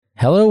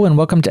Hello and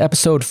welcome to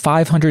episode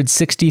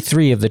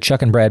 563 of the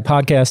Chuck and Brad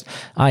podcast.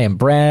 I am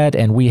Brad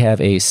and we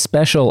have a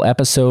special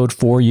episode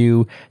for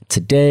you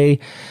today.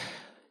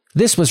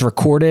 This was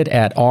recorded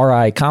at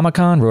RI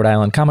Comic-Con, Rhode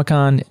Island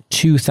Comic-Con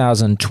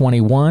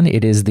 2021.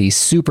 It is the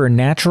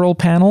Supernatural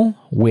panel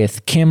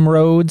with Kim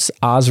Rhodes,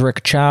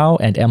 Osric Chow,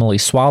 and Emily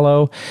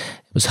Swallow.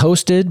 It was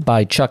hosted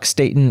by Chuck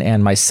Staten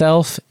and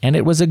myself, and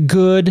it was a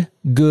good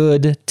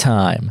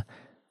time.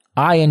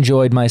 I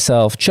enjoyed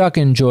myself, Chuck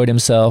enjoyed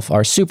himself,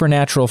 our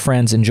Supernatural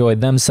friends enjoyed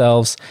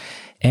themselves,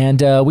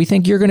 and we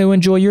think you're going to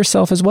enjoy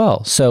yourself as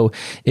well. So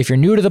if you're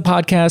new to the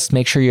podcast,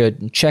 make sure you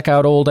check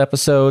out old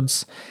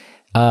episodes,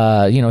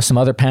 some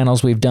other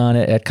panels we've done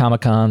at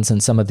Comic-Cons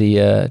and some of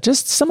the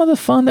just some of the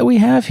fun that we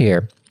have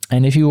here.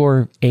 And if you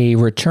are a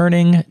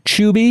returning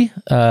Chubby,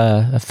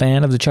 a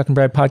fan of the Chuck and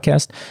Brad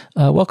podcast,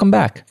 welcome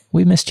back.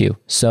 We missed you.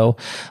 So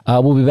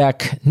we'll be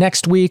back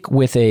next week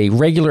with a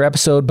regular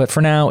episode. But for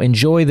now,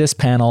 enjoy this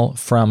panel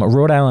from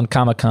Rhode Island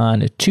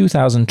Comic-Con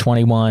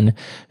 2021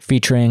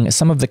 featuring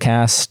some of the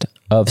cast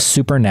of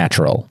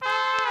Supernatural.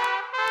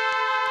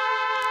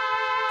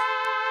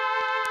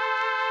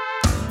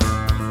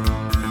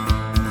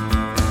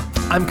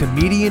 I'm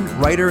comedian,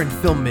 writer, and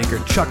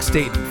filmmaker Chuck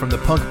Staten from the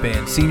punk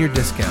band Senior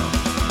Discount.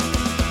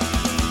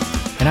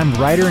 And I'm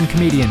writer and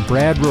comedian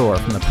Brad Rohr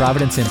from the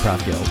Providence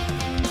Improv Guild.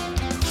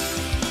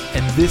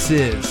 And this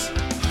is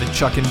the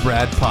Chuck and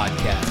Brad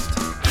Podcast.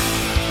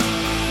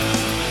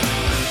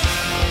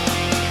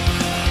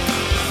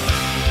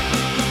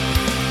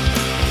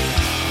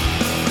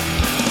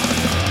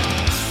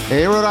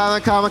 Hey, Rhode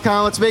Island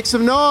Comic-Con, let's make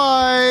some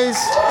noise!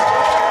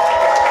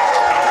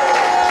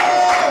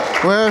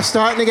 We're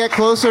starting to get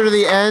closer to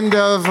the end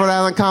of Rhode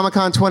Island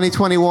Comic-Con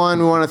 2021.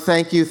 We want to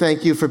thank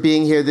you for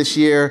being here this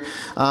year.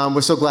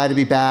 We're so glad to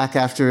be back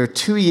after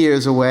 2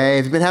 years away.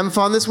 Have you been having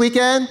fun this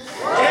weekend?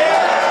 Yeah!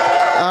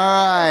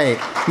 All right.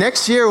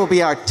 Next year will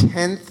be our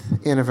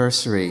 10th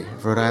anniversary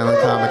of Rhode Island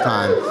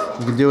Comic-Con.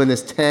 We've been doing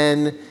this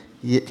 10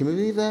 years. Can we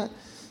believe that?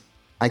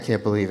 I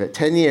can't believe it.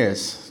 10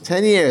 years.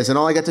 10 years, and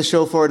all I got to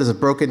show for it is a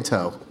broken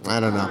toe. I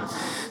don't know.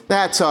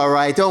 That's all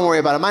right. Don't worry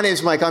about it. My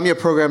name's Mike. I'm your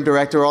program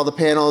director. All the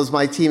panels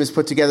my team has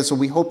put together, so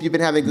we hope you've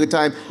been having a good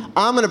time.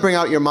 I'm going to bring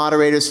out your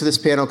moderators for this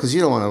panel because you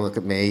don't want to look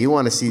at me. You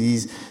want to see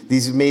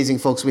these amazing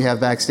folks we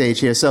have backstage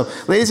here. So,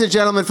 ladies and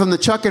gentlemen, from the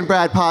Chuck and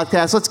Brad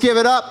podcast, let's give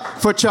it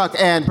up for Chuck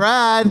and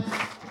Brad.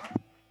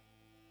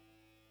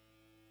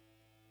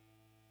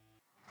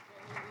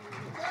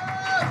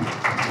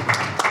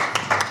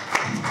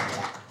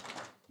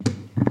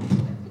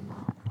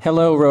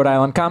 Hello, Rhode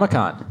Island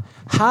Comic-Con.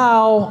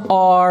 How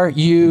are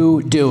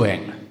you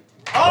doing?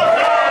 Wow.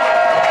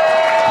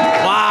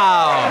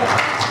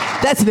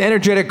 That's an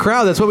energetic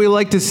crowd. That's what we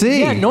like to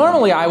see. Yeah,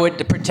 normally I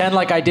would pretend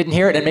like I didn't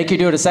hear it and make you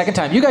do it a second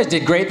time. You guys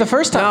did great the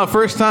first time. No,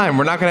 first time.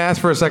 We're not going to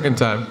ask for a second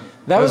time.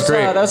 That was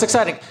great. That was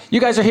exciting.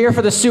 You guys are here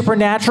for the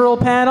Supernatural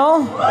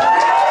panel.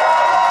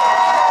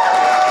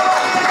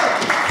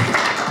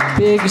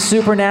 Big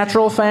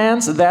Supernatural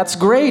fans. That's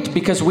great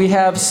because we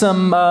have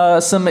some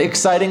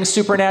exciting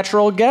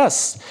Supernatural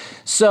guests.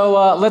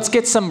 So let's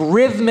get some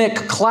rhythmic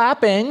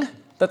clapping.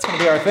 That's going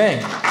to be our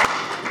thing.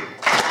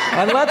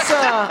 And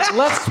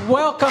let's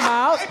welcome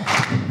out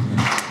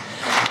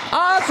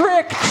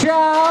Osric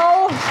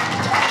Chow.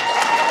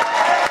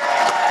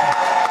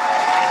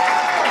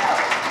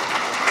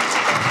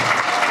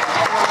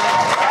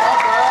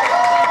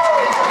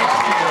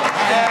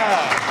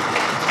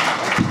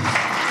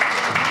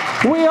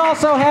 We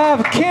also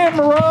have Kim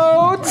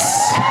Rhodes.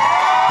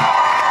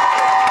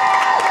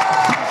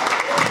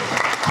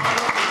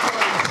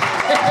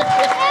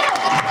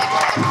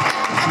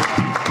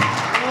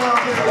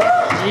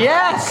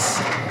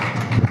 Yes!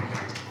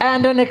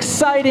 And an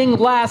exciting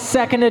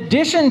last-second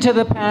addition to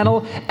the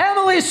panel,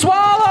 Emily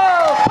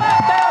Swallow!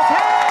 Clap those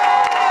hands!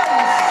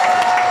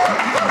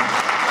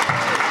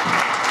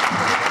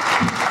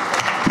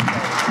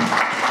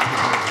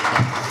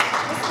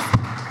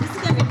 This is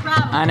going to be a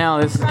problem. I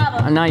know,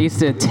 I'm not used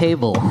to a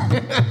table.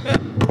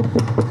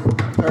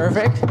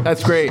 Perfect.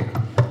 That's great.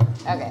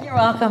 Okay. You're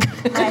welcome.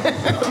 Hi.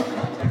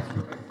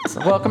 So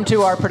welcome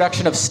to our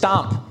production of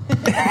Stomp.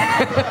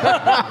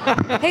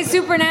 Hey,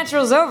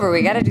 Supernatural's over.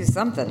 We got to do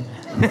something.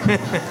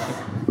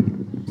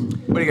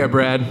 What do you got,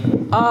 Brad?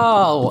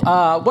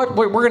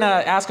 We're going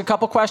to ask a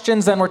couple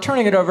questions, then we're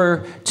turning it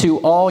over to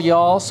all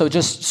y'all. So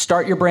just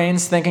start your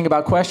brains thinking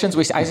about questions.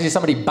 I see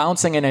somebody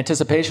bouncing in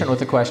anticipation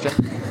with a question.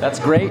 That's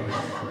great.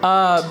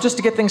 Just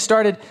to get things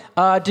started,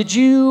 did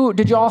you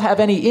all have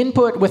any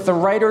input with the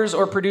writers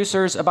or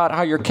producers about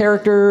how your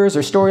characters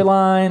or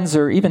storylines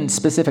or even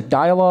specific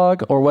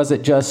dialogue, or was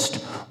it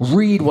just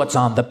read what's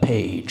on the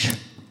page?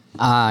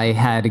 I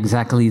had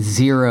exactly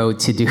zero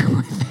to do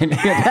with any of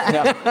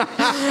that.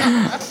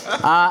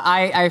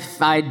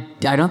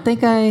 I don't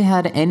think I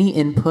had any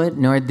input,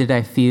 nor did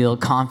I feel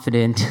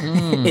confident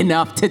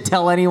enough to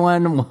tell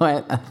anyone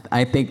what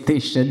I think they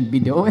should be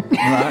doing.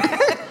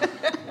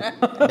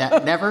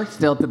 Never,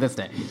 still to this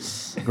day.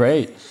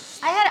 Great.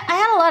 I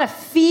had a lot of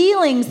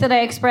feelings that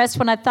I expressed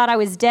when I thought I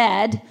was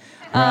dead.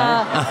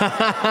 I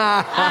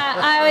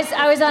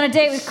was on a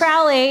date with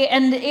Crowley,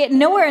 and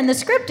nowhere in the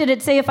script did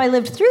it say if I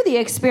lived through the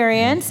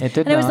experience. It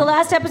did and it was not. the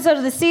last episode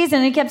of the season,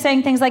 and he kept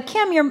saying things like,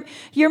 Kim,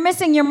 you're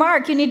missing your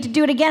mark. You need to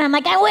do it again. I'm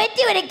like, I would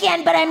do it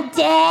again, but I'm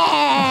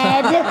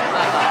dead.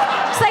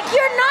 It's like,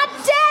 you're not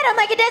dead. I'm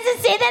like, it doesn't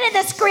say that in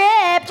the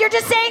script. You're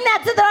just saying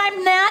that so that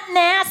I'm not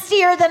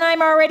nastier than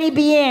I'm already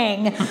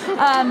being.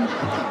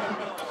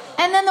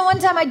 And then the one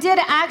time I did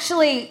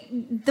actually,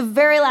 the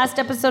very last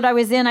episode I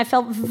was in, I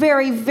felt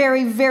very,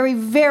 very, very,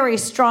 very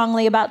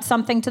strongly about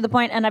something to the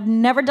point, and I've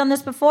never done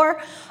this before,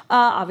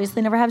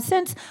 obviously never have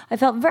since. I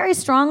felt very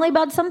strongly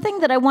about something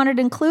that I wanted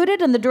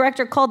included, and the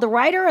director called the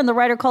writer, and the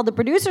writer called the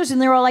producers,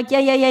 and they were all like,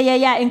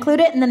 yeah,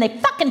 include it, and then they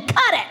fucking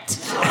cut it.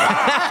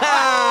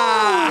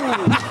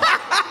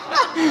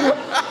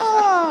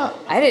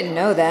 I didn't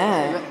know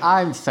that.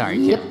 I'm sorry,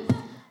 Yep.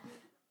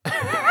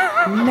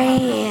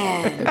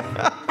 Man.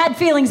 Had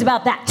feelings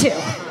about that too.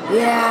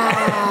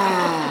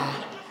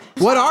 Yeah.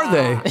 What are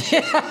they?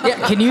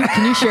 Yeah, can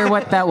you share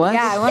what that was?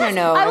 Yeah, I want to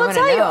know. I will wanna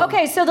tell you. know.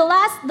 Okay, so the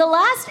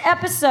last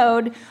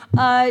episode,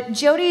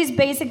 Jodie's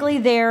basically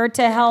there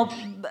to help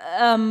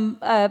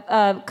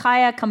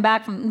Kaya come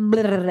back from.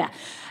 Blah, blah, blah.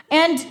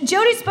 And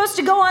Jodie's supposed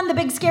to go on the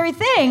big scary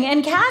thing,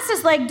 and Cass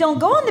is like, "Don't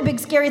go on the big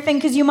scary thing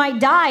because you might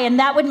die, and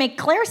that would make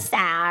Claire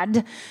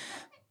sad."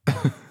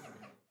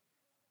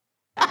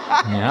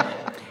 Yeah.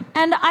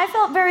 And I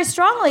felt very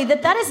strongly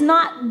that is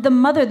not the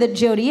mother that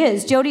Jodie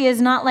is. Jodie is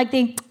not like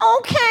the,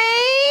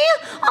 okay,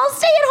 I'll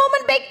stay at home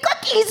and bake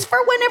cookies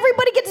for when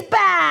everybody gets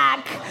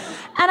back.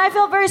 And I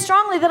felt very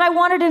strongly that I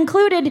wanted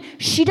included,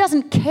 she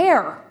doesn't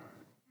care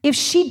if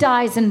she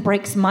dies and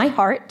breaks my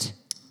heart.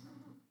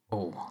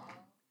 Good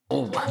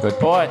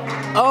point.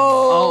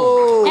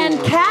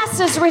 And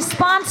Cass's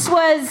response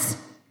was,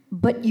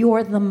 but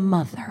you're the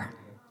mother.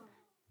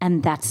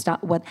 And that's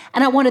not what,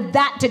 and I wanted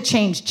that to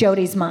change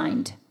Jodie's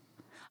mind.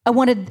 I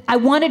wanted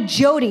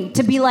Jodie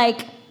to be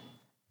like,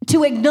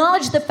 to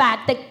acknowledge the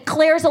fact that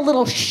Claire's a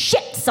little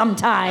shit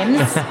sometimes.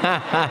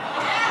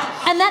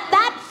 And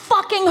that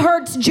fucking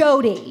hurts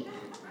Jodie.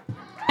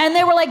 And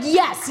they were like,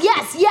 yes.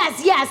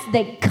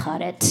 They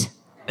cut it.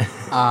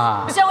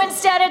 So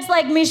instead it's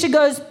like Misha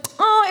goes,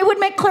 oh, it would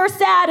make Claire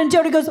sad. And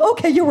Jodie goes,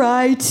 okay, you're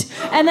right.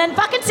 And then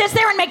fucking sits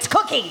there and makes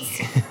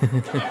cookies.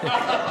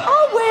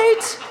 Oh,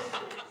 wait.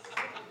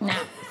 No.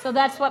 So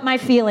that's what my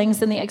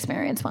feelings in the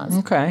experience was.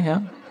 Okay,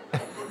 yeah.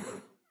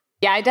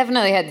 Yeah, I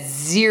definitely had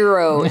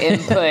zero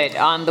input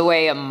on the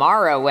way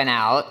Amara went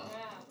out.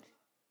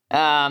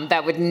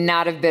 That would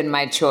not have been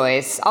my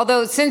choice.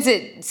 Although since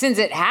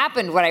it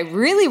happened, what I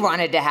really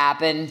wanted to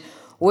happen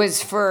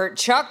was for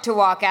Chuck to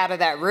walk out of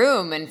that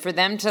room and for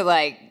them to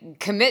like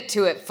commit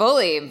to it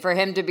fully, and for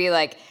him to be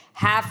like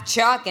half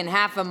Chuck and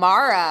half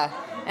Amara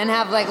and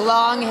have like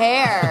long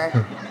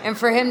hair, and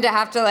for him to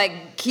have to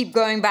like keep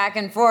going back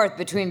and forth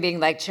between being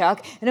like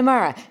Chuck and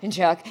Amara and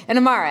Chuck and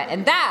Amara,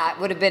 and that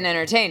would have been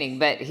entertaining.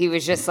 But he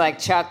was just like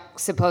Chuck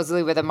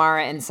supposedly with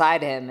Amara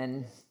inside him,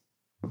 and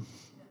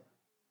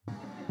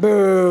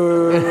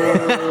boo.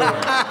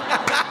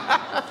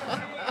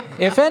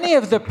 If any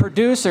of the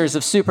producers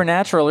of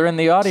Supernatural are in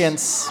the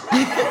audience,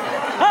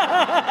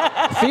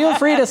 feel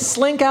free to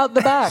slink out the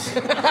back.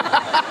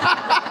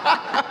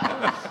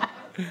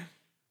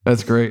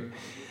 That's great.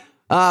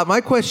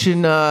 My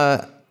question,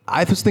 I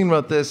was thinking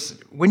about this.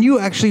 When you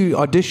actually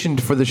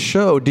auditioned for the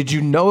show, did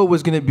you know it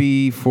was going to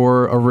be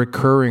for a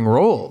recurring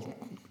role?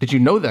 Did you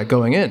know that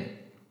going in?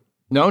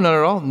 No, not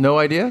at all? No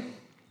idea?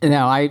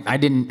 No, I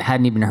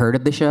hadn't even heard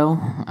of the show.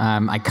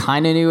 I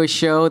kind of knew a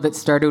show that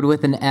started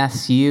with an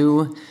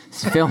SU.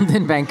 It's filmed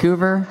in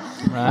Vancouver.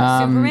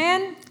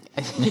 Superman?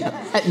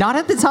 Not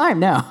at the time,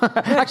 no.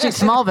 Actually,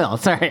 Smallville.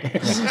 Sorry,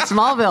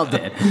 Smallville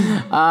did.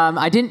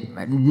 I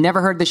never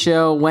heard the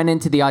show. Went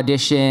into the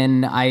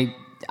audition.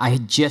 I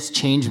had just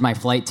changed my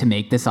flight to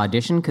make this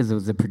audition because it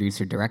was a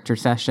producer-director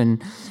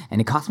session,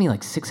 and it cost me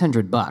like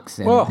 $600.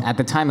 And at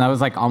the time, that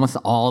was like almost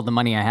all the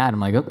money I had. I'm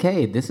like,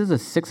 okay, this is a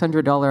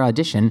 $600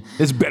 audition.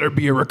 This better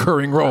be a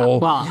recurring role.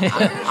 Well,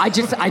 I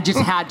just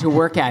had to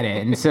work at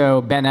it, and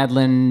so Ben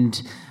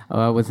Edlund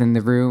was in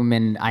the room,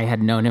 and I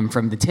had known him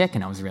from The Tick,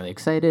 and I was really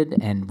excited.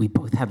 And we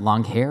both had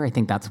long hair. I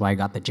think that's why I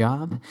got the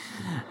job.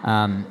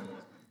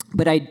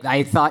 But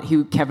I thought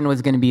Kevin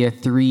was going to be a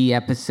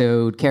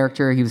 3-episode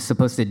character. He was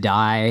supposed to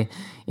die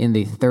in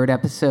the 3rd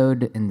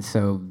episode, and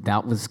so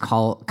that was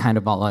kind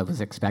of all I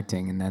was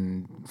expecting. And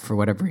then, for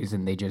whatever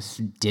reason, they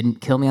just didn't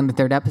kill me on the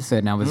 3rd episode,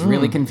 and I was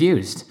really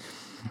confused.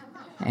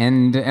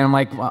 And I'm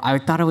like, well, I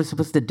thought I was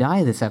supposed to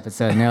die this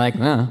episode, and they're like,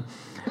 oh.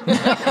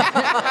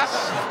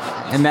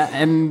 And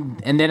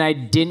then I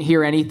didn't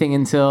hear anything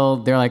until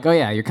they're like, oh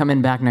yeah, you're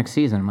coming back next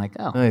season. I'm like,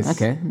 oh, nice.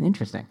 Okay,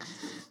 interesting.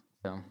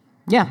 So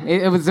yeah,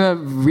 it was a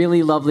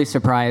really lovely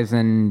surprise,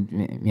 and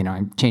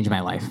it changed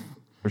my life.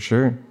 For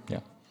sure. Yeah.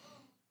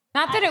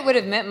 Not that it would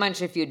have meant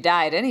much if you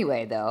died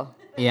anyway, though.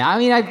 Yeah, I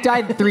mean, I've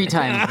died 3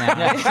 times now.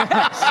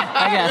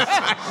 I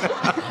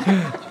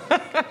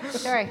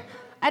guess. Sorry.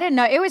 didn't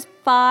know. It was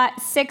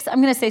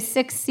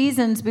 6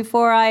 seasons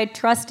before I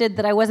trusted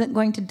that I wasn't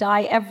going to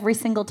die every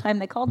single time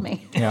they called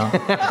me. Yeah.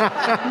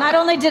 Not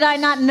only did I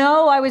not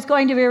know I was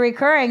going to be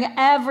recurring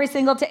every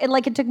single time,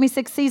 like it took me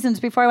 6 seasons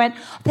before I went,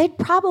 they'd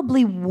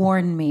probably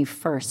warn me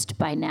first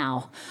by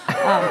now.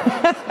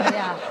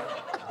 Yeah.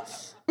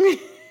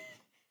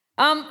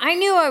 I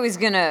knew I was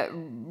going to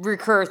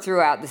recur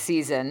throughout the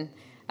season.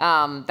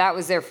 That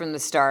was there from the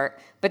start.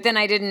 But then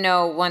I didn't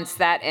know once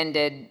that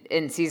ended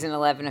in season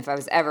 11 if I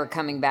was ever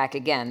coming back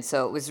again.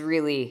 So it was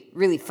really,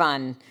 really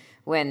fun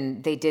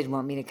when they did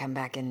want me to come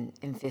back in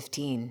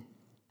 15.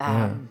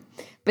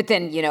 But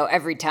then,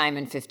 every time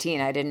in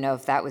 15, I didn't know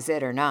if that was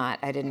it or not.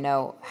 I didn't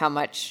know how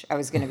much I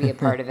was going to be a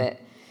part of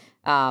it.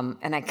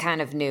 And I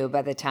kind of knew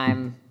by the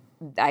time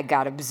I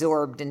got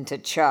absorbed into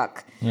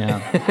Chuck.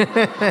 Yeah.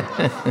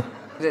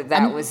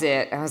 That was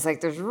it. I was like,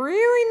 there's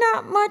really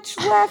not much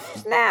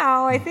left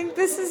now. I think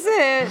this is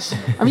it.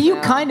 I mean, you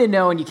kind of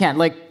know and you can't.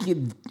 Like,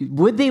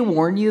 would they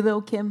warn you,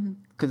 though, Kim?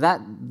 Because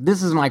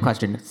this is my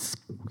question.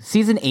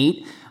 Season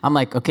 8, I'm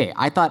like, okay,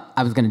 I thought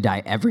I was going to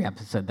die every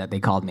episode that they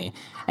called me.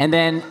 And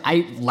then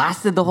I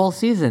lasted the whole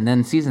season.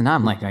 Then season 9,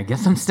 I'm like, I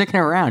guess I'm sticking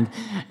around.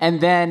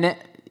 And then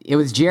it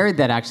was Jared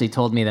that actually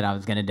told me that I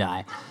was going to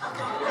die.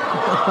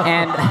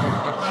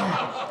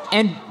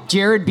 And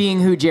Jared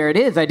being who Jared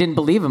is, I didn't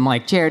believe him.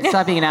 Like, Jared,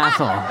 stop being an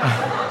asshole.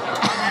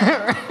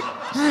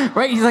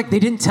 Right? He's like, they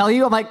didn't tell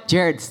you? I'm like,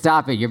 Jared,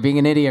 stop it. You're being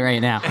an idiot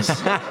right now.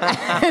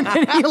 And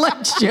then he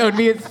showed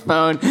me his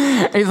phone.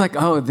 And he's like,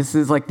 oh, this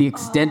is like the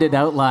extended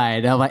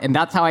outline. I'm like, and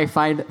that's how I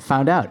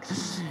found out.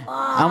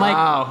 I'm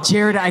like,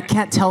 Jared, I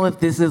can't tell if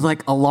this is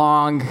like a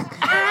long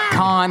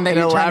con that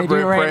you're trying to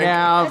do right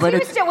now. But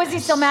Was he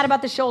still mad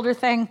about the shoulder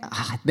thing?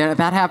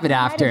 That happened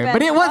after. been.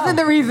 But it wasn't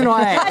the reason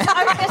why.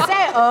 I was going to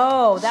say,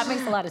 that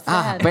makes a lot of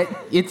sense. But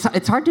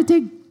it's hard to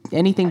take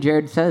anything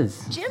Jared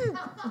says.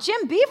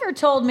 Jim Beaver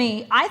told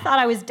me I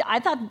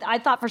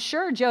thought for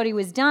sure Jodie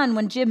was done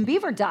when Jim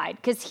Beaver died,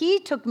 because he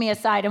took me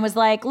aside and was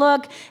like,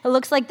 look, it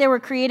looks like they were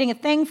creating a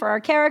thing for our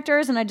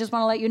characters, and I just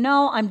want to let you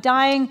know I'm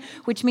dying,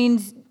 which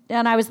means,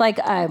 and I was like,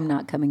 I'm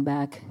not coming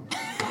back.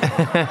 He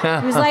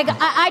was like,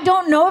 I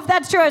don't know if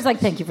that's true. I was like,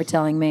 thank you for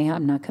telling me.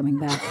 I'm not coming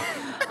back.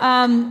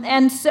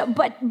 And so,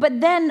 but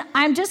then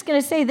I'm just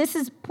going to say this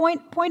is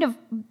point of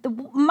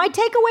my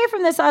takeaway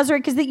from this,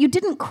 Osric, is that you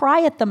didn't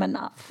cry at them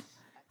enough.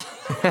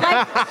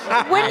 Like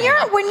when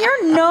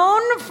you're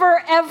known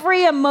for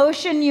every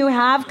emotion you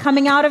have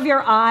coming out of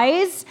your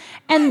eyes,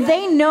 and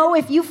they know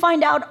if you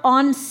find out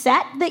on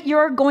set that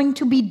you're going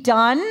to be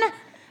done,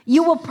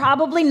 you will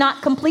probably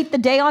not complete the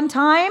day on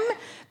time.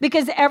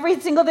 Because every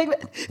single thing,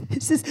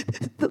 this is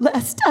the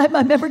last time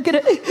I'm ever going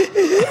to be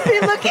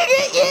looking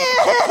at you.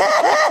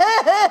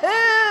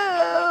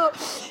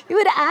 It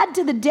would add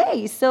to the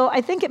day. So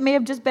I think it may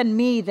have just been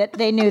me that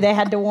they knew they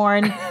had to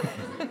warn.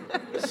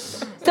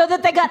 So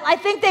that they got, I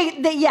think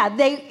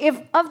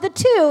if of the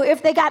two,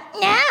 if they got,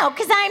 no,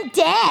 because I'm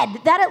dead,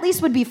 that at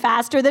least would be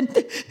faster than, I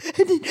love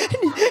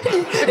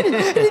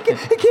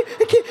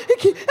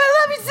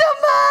you so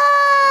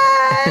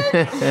much.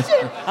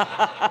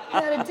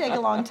 That would take a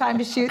long time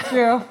to shoot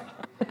through.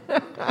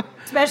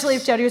 Especially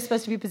if Jodie was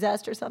supposed to be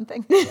possessed or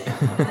something.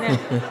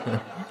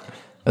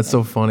 That's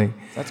so funny.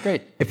 That's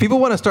great. If people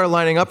want to start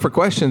lining up for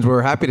questions,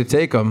 we're happy to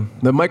take them.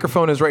 The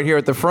microphone is right here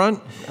at the front,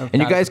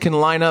 and you guys can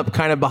line up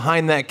kind of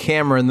behind that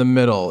camera in the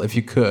middle, if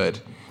you could.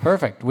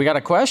 Perfect. We got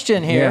a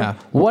question here. Yeah.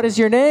 What is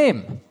your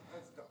name?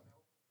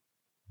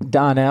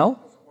 Donnell?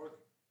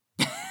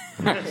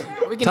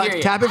 We can hear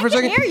you. Tap it for a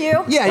second. I can hear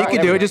you. Yeah, you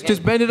can do it.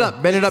 Just bend it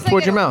up. Bend it up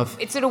towards your mouth.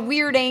 It's at a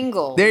weird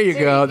angle. There you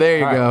go. There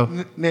you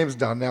go. Name's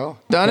Donnell.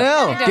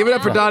 Donnell. Give it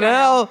up for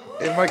Donnell.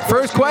 And my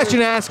First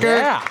question asker.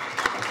 Yeah.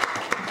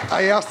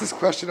 I asked this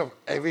question of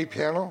every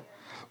panel.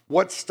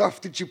 What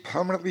stuff did you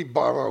permanently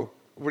borrow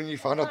when you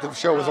found out the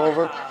show was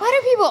over? Why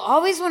do people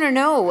always want to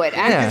know what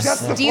actors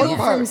That's the steal fun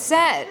part. from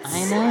sets?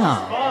 I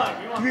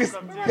know. Because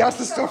that's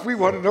the stuff we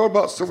want to know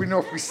about, so we know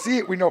if we see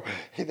it, we know,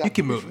 hey, that can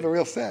could be move from it. the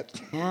real set.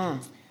 Yeah.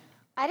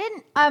 I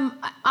didn't,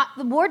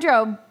 the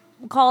wardrobe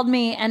called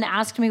me and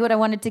asked me what I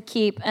wanted to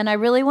keep, and I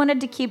really wanted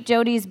to keep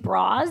Jodie's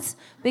bras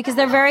because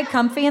they're very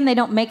comfy and they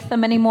don't make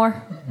them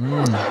anymore.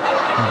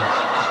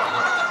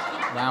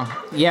 Wow.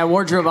 Yeah,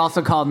 wardrobe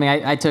also called me.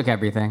 I took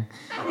everything.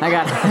 I'm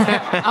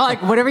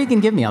like, whatever you can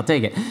give me, I'll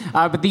take it.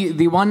 But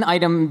the one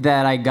item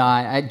that I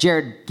got,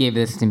 Jared gave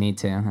this to me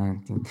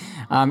too.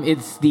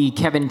 It's the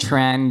Kevin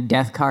Tran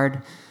death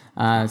card.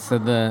 So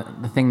the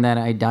thing that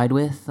I died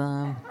with,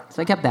 so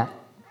I kept that.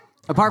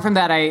 Apart from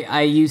that,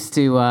 I used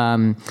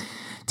to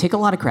take a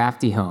lot of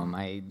crafty home.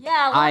 I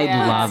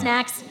love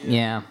snacks.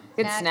 Yeah.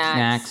 Good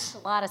snacks. A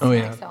lot of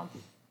snacks home.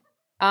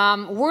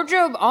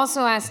 Wardrobe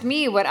also asked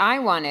me what I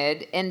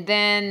wanted, and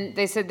then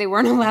they said they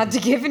weren't allowed to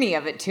give any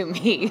of it to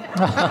me.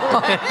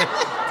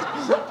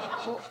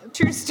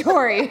 True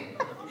story.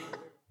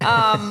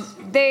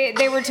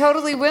 They were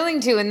totally willing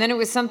to, and then it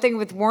was something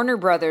with Warner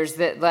Brothers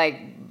that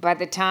like by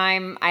the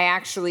time I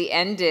actually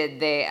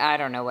ended, I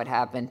don't know what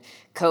happened,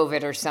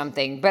 COVID or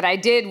something, but I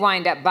did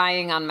wind up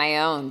buying on my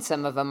own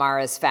some of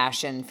Amara's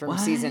fashion from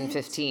season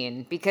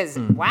 15 because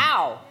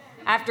wow,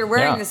 after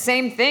wearing the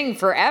same thing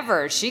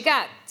forever, she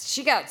got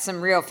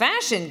some real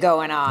fashion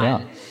going on.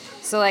 Yeah.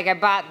 So like I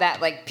bought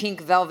that like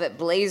pink velvet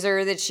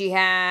blazer that she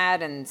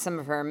had and some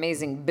of her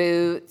amazing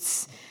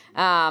boots.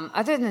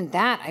 Other than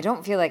that, I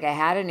don't feel like I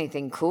had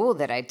anything cool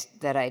that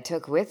I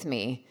took with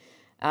me.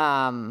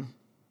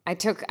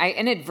 I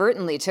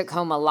inadvertently took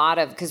home a lot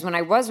of, because when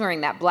I was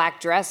wearing that black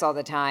dress all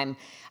the time,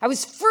 I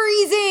was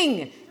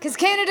freezing because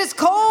Canada's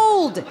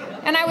cold.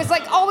 And I was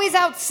like always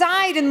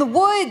outside in the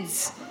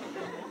woods.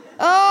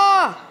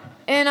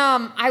 And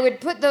I would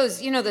put those,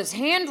 those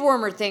hand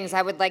warmer things,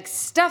 I would like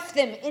stuff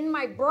them in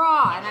my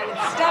bra and I would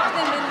stuff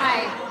them in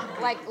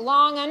my like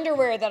long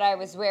underwear that I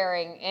was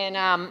wearing. And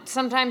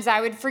sometimes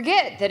I would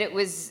forget that it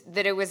was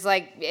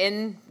like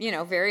in,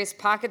 various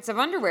pockets of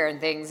underwear and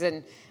things.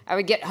 And I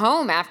would get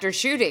home after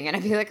shooting and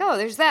I'd be like, oh,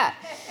 there's that.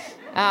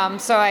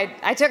 So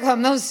I took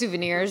home those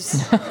souvenirs.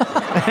 They're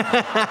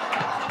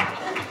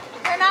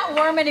not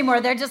warm anymore.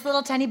 They're just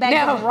little tiny bags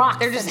of rocks.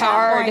 They're just at that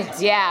hard. point.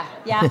 Yeah.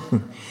 Yeah.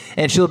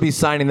 And she'll be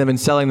signing them and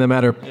selling them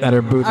at her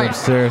booth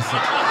upstairs. Thinking,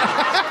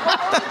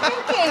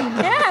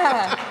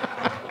 yeah.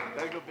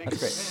 That's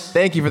great.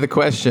 Thank you for the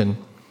question.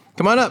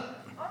 Come on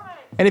up.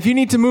 And if you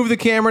need to move the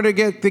camera to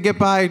get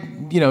by,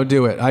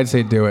 do it. I'd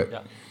say do it.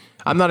 Yeah.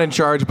 I'm not in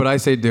charge, but I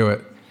say do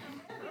it.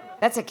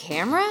 That's a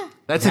camera?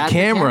 That's a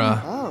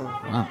camera. Oh.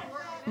 Wow.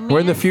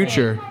 We're in the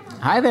future.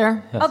 Hi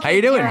there. Okay, How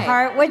you doing?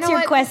 Hart, what's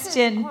your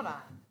question? Hold on.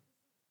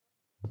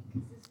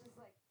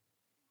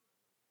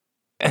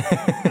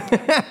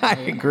 I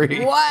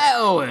agree.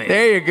 Whoa.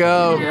 There you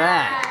go.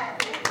 Yeah.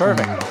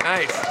 Perfect.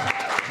 Nice.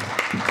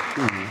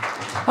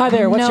 Hi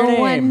there. What's your name?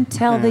 No one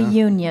tell the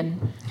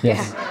union.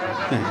 Yes.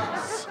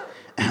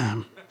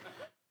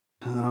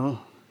 Hello.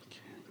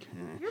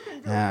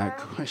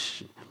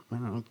 Question.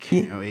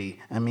 Carrie.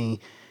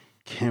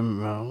 Kim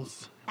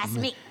Rose. That's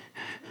me.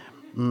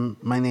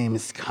 My name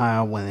is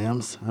Kyle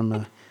Williams. I'm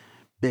a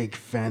big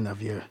fan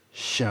of your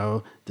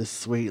show, The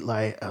Sweet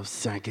Light of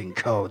Zack and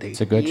Cody.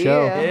 It's a good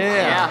show.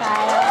 Yeah.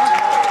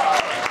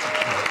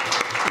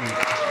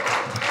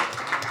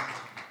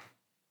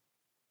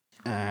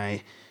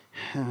 I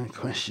have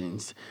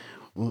questions.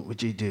 What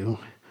would you do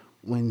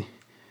when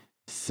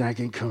Zack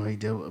and Cody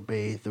don't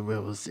obey the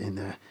rules in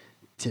the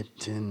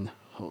Tipton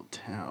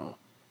Hotel?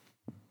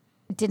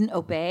 Didn't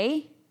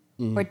obey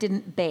or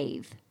didn't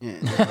bathe? Yeah.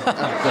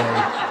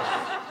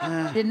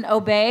 Didn't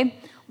obey?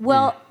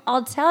 Well,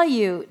 I'll tell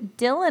you,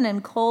 Dylan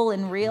and Cole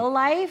in real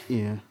life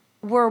Yeah.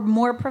 were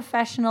more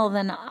professional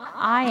than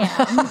I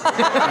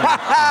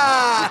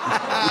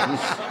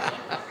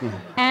am.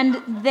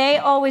 And they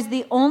always,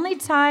 the only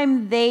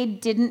time they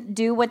didn't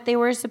do what they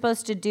were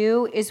supposed to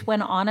do is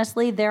when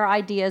honestly their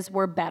ideas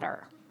were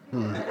better.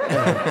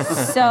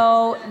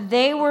 So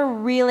they were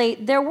really,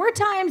 there were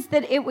times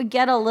that it would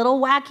get a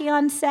little wacky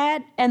on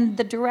set, and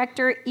the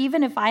director,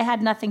 even if I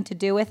had nothing to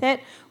do with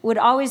it, would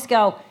always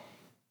go,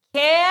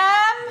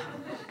 Kim?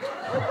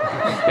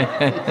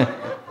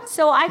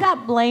 So I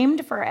got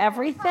blamed for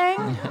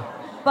everything,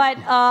 but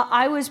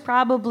I was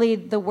probably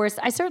the worst.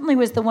 I certainly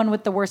was the one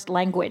with the worst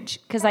language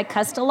because I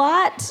cussed a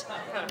lot.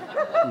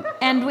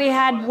 And we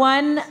had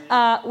one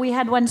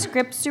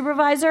script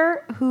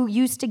supervisor who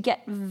used to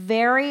get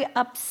very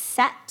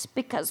upset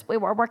because we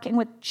were working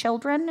with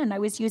children and I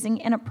was using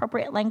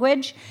inappropriate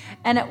language.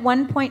 And at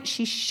one point,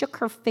 she shook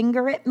her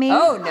finger at me.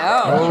 Oh, no.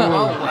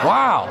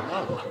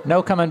 Wow.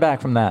 No coming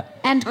back from that.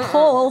 And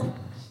Cole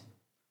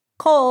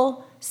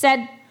said,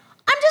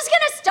 I'm just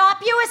going to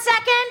stop you a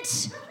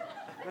second.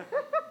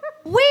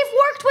 We've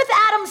worked with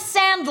Adam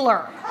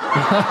Sandler.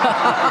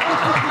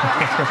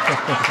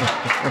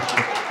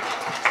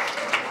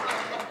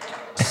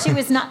 She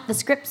was not the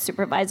script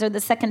supervisor the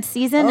second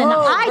season, and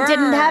I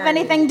didn't have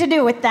anything to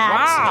do with that.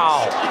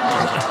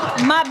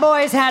 Wow. My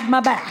boys had my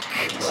back.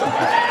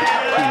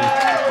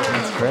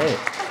 That's great.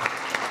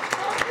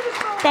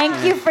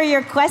 Thank you for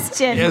your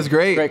question. Yeah, it was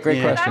great. Great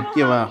question.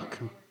 You're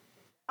welcome.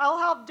 I'll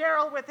help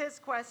Daryl with his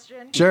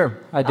question. Sure.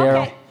 Hi,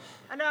 Daryl. Okay.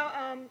 I know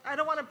I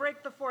don't want to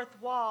break the fourth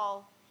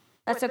wall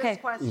That's with okay.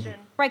 this question.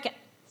 Break it.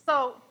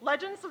 So,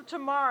 Legends of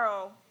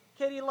Tomorrow,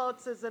 Katie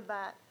Lotz is in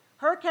that.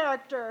 Her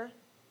character,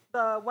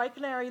 the White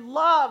Canary,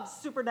 loves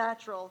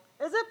Supernatural.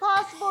 Is it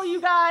possible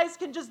you guys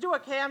can just do a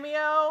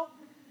cameo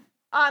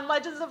on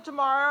Legends of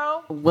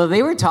Tomorrow? Well,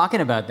 they were talking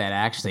about that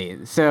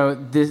actually. So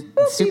the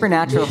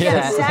Supernatural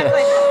set.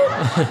 Exactly.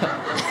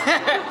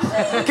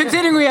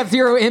 Considering we have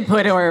zero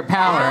input or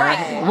power,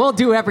 we'll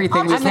do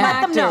everything we I'm an can.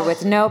 actor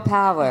with no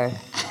power.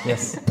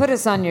 Yes. Put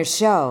us on your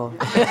show.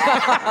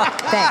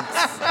 Thanks.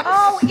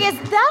 Oh, is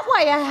that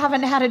why I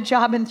haven't had a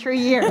job in 3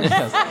 years?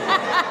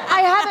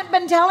 I haven't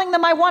been telling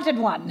them I wanted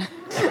one.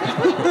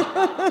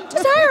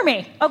 Just hire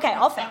me. Okay,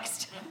 all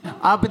fixed.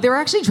 But they're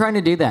actually trying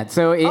to do that.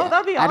 So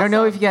that'd be I don't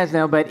know awesome. if you guys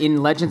know, but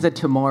in Legends of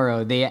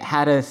Tomorrow, they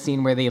had a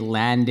scene where they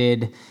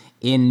landed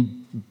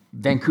in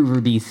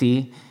Vancouver,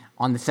 BC,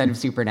 on the set of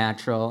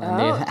Supernatural, and Oh,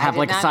 they I have did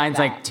like not know signs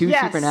that. like to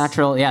Yes.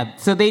 Supernatural. Yeah,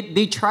 so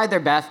they tried their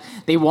best.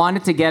 They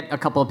wanted to get a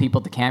couple of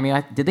people to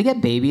cameo. Did they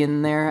get Baby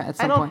in there at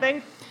some I don't point?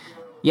 think.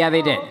 Yeah,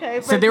 they did.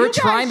 okay, So but they were you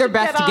guys trying their should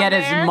best get to get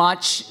on as there.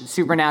 much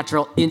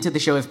Supernatural into the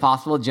show as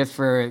possible, just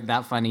for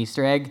that fun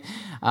Easter egg.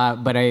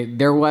 But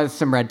there was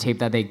some red tape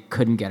that they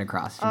couldn't get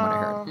across, from what I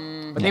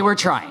heard. But they were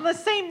trying. The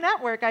same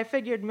network, I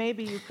figured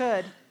maybe you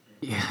could.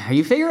 Yeah,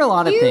 you figure a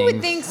lot of You things.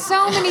 would think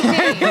so many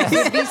things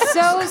would be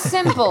so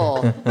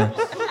simple.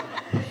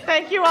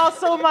 Thank you all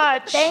so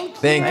much.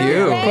 Thank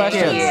you.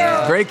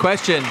 Questions? Great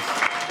question.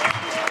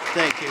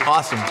 Thank you.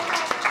 Awesome.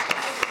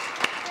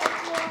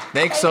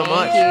 Thanks so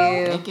much.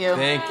 Thank you.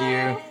 Thank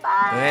you.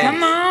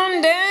 Come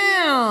on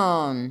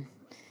down.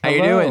 How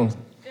you doing?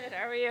 Good,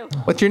 how are you?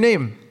 What's your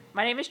name?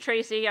 My name is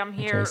Tracy. I'm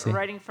here Tracy.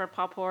 writing for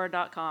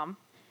pophorror.com.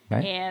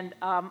 Okay. And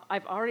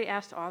I've already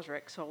asked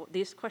Osric, so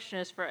this question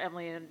is for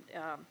Emily and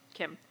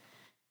Kim.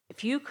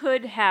 If you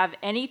could have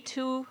any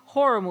two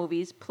horror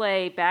movies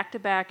play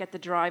back-to-back at the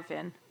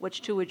drive-in,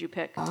 which two would you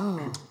pick?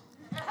 Oh.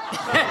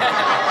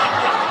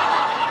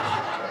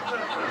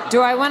 Do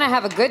I want to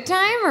have a good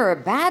time or a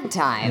bad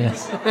time?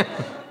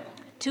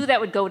 Two that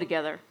would go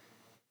together.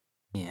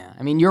 Yeah,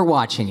 I mean, you're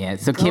watching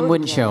it, so Kim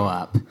wouldn't show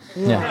up.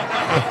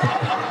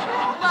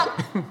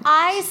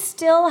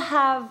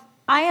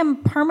 I am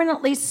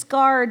permanently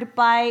scarred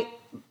by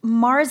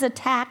Mars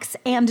Attacks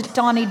and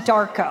Donnie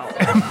Darko.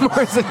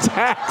 Mars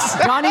Attacks.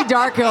 Donnie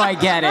Darko, I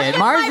get it.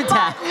 Mars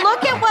Attacks.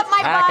 Look at what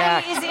my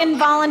body is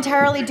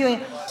involuntarily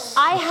doing.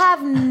 I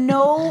have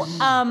no,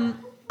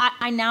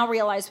 I now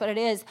realize what it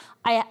is.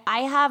 I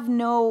have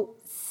no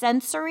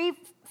sensory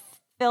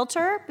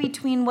filter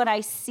between what I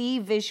see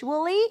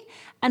visually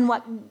and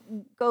what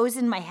goes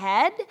in my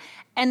head.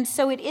 And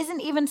so it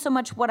isn't even so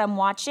much what I'm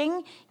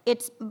watching,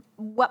 it's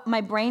what my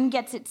brain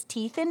gets its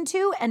teeth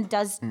into and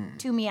does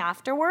to me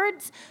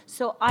afterwards.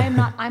 So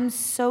I'm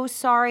so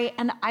sorry.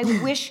 And I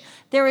wish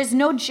there is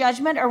no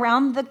judgment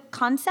around the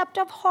concept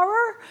of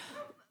horror.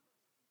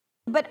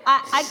 But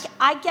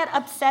I get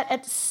upset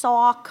at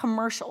Saw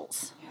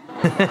commercials.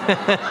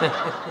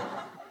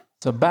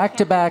 So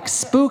back-to-back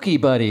Spooky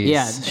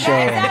Buddies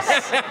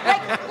showings.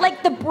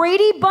 Like the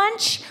Brady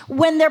Bunch,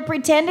 when they're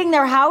pretending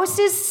their house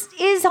is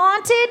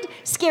haunted,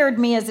 scared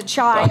me as a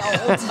child.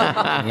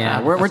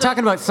 Yeah, we're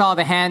talking about Saw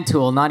the Hand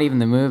Tool, not even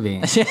the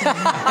movie.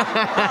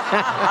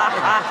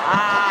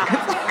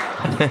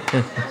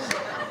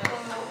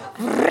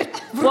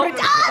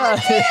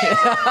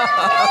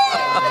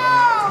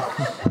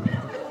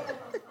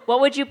 What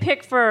would you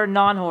pick for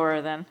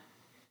non-horror then?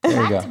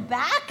 There you go.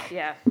 Back?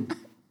 Yeah.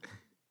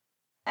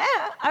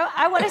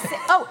 I want to say,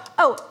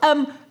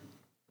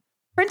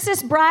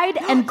 Princess Bride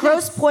and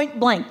Gross Point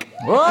Blank.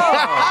 Whoa!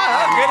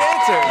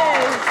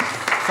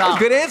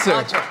 Good answer.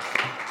 Good answer.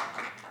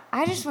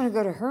 I just want to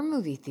go to her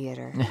movie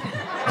theater.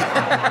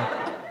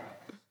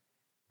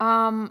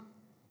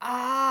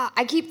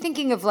 I keep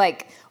thinking of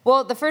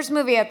the first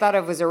movie I thought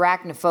of was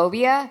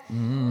Arachnophobia.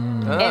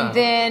 And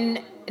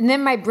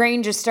then my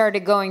brain just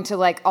started going to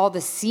all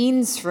the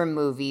scenes from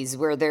movies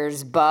where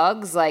there's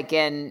bugs, like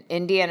in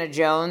Indiana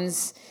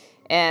Jones.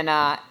 And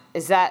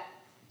is that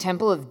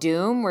Temple of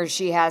Doom where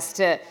she has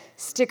to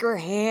stick her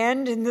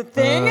hand in the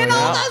thing and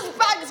all those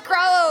bugs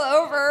crawl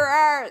all over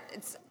her?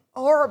 It's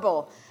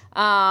horrible.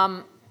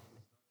 Oh,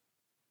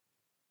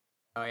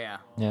 yeah.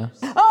 Yeah.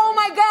 Oh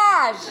my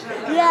gosh!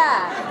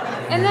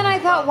 Yeah. And then I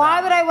thought,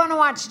 why would I want to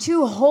watch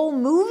two whole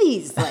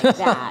movies like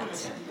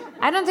that?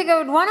 I don't think I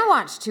would want to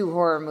watch two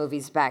horror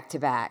movies back to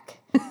back.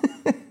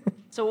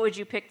 So what would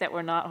you pick that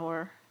were not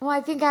horror? Well,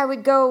 I think I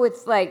would go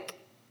with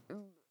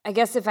I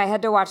guess if I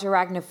had to watch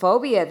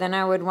Arachnophobia, then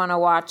I would want to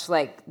watch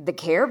the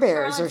Care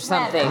Bears or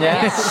something.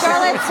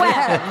 Charlotte's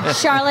Web.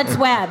 Charlotte's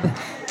Web.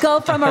 Go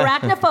from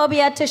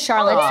Arachnophobia to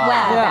Charlotte's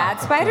Web.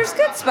 Bad spiders,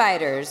 good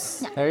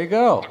spiders. There you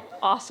go.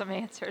 Awesome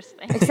answers.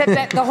 Thank you. Except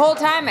that the whole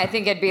time I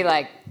think it'd be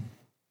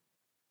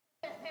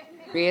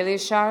really,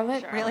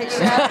 Charlotte? Really,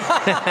 Charlotte?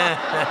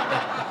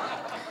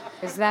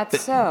 Is that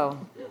so?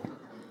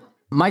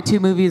 My two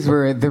movies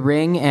were The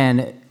Ring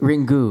and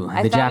Ringu,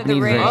 I the thought of The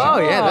Japanese Ring. version. Oh,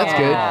 yeah, that's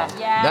good.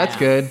 Yes. That's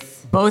good.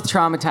 Both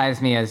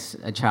traumatized me as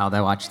a child.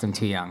 I watched them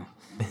too young.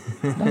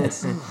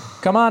 Nice.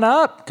 Come on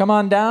up. Come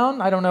on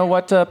down. I don't know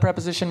what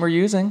preposition we're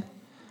using.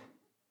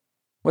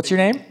 What's your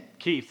name?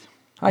 Keith,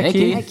 Hi, Hey,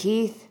 Keith. Hi,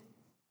 Keith.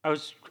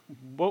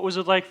 what was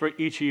it like for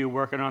each of you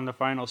working on the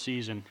final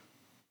season?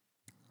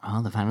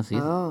 Oh, the final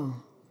season. Oh.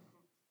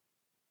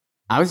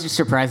 I was just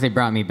surprised they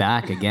brought me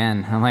back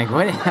again. I'm like,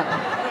 what?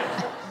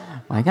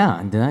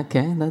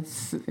 Okay,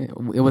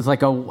 it was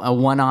like a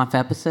one-off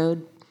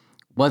episode.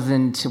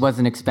 Wasn't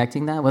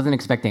expecting that. Wasn't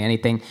expecting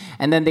anything.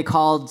 And then they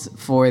called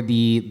for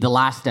the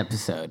last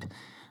episode.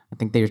 I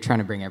think they were trying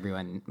to bring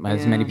everyone,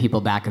 as many people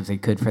back as they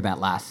could for that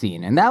last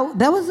scene. And that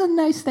was a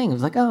nice thing. It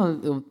was like,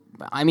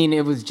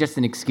 it was just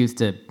an excuse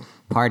to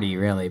party,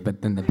 really.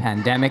 But then the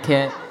pandemic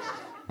hit,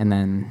 and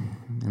then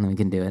we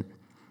can do it.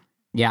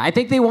 Yeah, I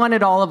think they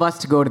wanted all of us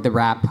to go to the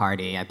wrap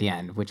party at the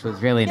end, which was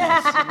really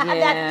nice.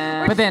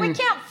 But then we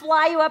can't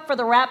fly you up for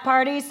the wrap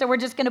party, so we're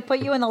just going to put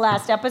you in the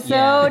last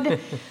episode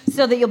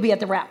so that you'll be at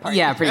the wrap party.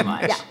 Yeah, pretty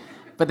much. Yeah.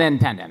 But then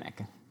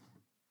pandemic.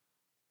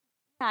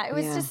 Yeah, it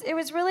was it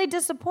was really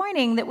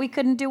disappointing that we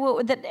couldn't do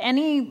what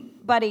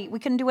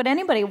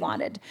anybody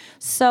wanted.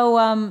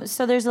 So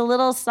so there's a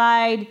little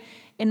side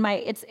in my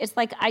it's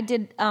like I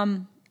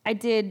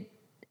did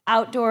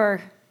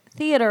outdoor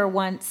theater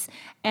once,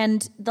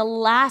 and the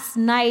last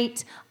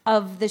night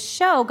of the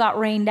show got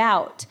rained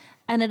out,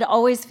 and it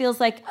always feels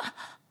like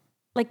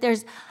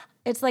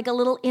it's like a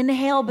little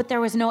inhale, but there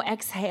was no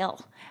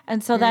exhale.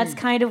 And so that's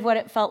kind of what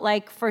it felt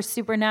like for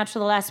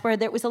Supernatural, the last word.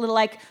 There was a little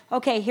like,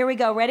 okay, here we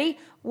go. Ready?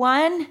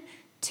 1,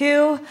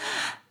 2.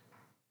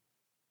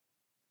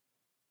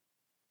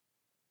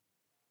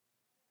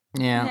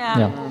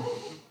 Yeah.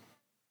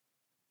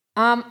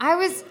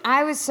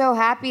 I was so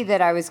happy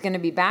that I was going to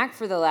be back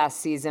for the last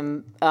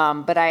season,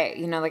 but I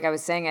like I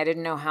was saying, I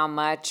didn't know how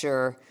much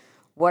or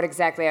what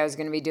exactly I was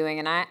going to be doing,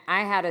 and I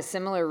had a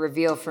similar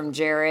reveal from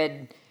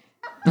Jared,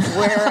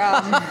 where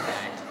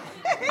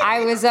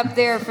I was up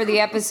there for the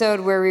episode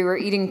where we were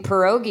eating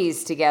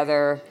pierogies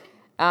together,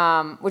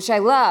 which I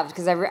loved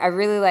because I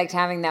really liked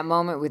having that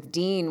moment with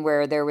Dean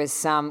where there was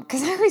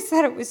because I always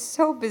thought it was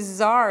so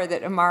bizarre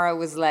that Amara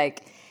was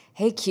like,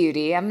 hey,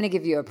 cutie, I'm going to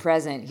give you a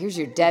present. Here's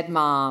your dead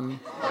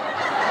mom.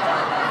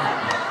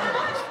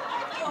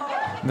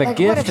 The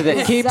gift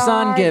that keeps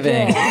on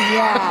giving. Gift.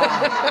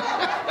 Yeah.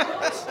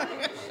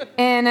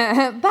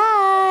 And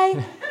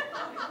bye.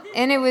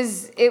 And it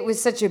was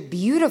such a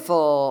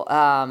beautiful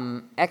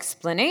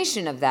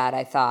explanation of that,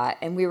 I thought.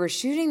 And we were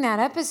shooting that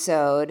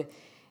episode,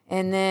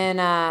 and then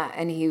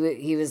and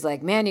he was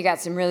like, man, you got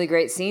some really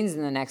great scenes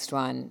in the next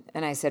one.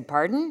 And I said,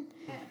 pardon?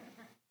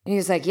 And he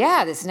was like,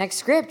 yeah, this next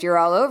script, you're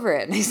all over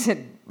it. And I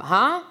said,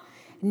 huh?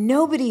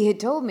 Nobody had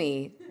told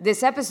me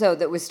this episode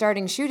that was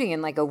starting shooting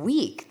in like a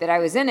week that I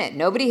was in it.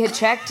 Nobody had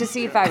checked to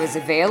see if I was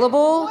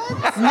available.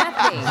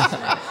 Nothing.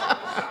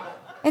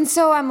 And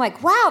so I'm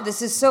like, wow,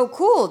 this is so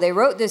cool. They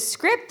wrote this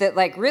script that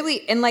like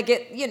really, and like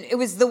it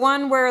was the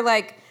one where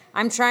like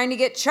I'm trying to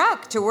get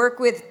Chuck to work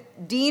with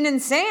Dean and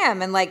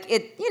Sam, and like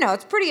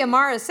it's pretty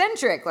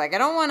Amara-centric. Like I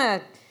don't want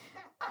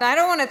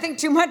to think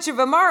too much of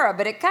Amara,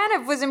 but it kind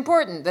of was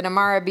important that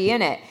Amara be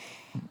in it.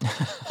 And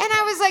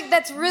I was like,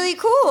 that's really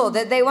cool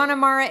that they want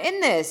Amara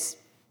in this.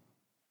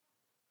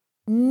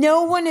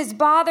 No one has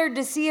bothered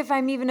to see if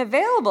I'm even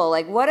available.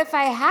 Like, what if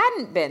I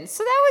hadn't been?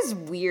 So that was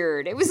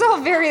weird. It was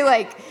all very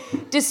like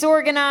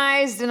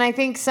disorganized, and I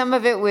think some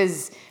of it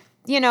was,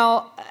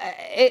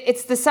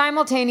 it's the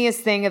simultaneous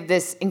thing of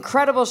this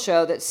incredible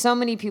show that so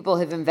many people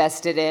have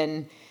invested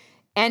in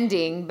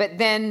ending, but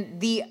then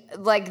the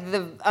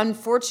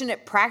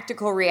unfortunate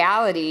practical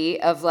reality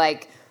of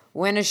like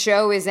when a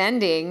show is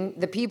ending,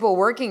 the people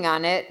working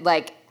on it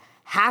like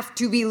have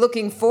to be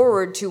looking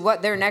forward to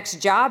what their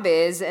next job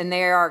is, and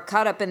they are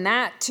caught up in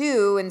that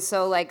too. And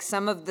so like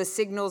some of the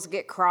signals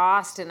get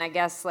crossed, and I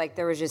guess like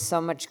there was just so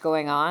much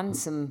going on.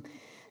 Some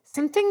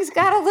things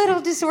got a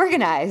little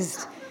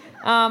disorganized.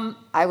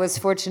 I was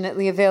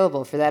fortunately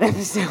available for that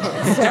episode.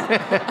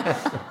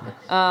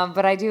 So.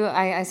 But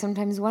I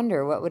sometimes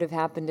wonder what would have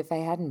happened if I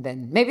hadn't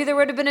been. Maybe there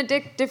would have been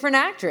a different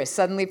actress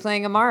suddenly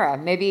playing Amara.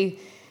 Maybe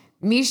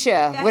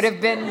Misha would have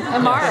been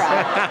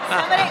Amara.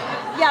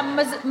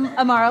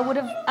 Amara would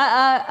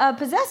have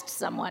possessed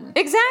someone.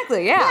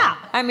 Exactly, yeah.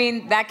 I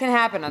mean, that can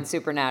happen on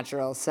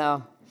Supernatural,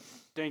 so.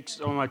 Thanks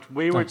so much.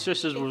 Wayward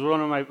Sisters was one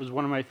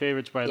of my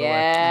favorites, by the way.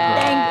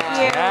 Thank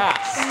you.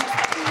 Yes.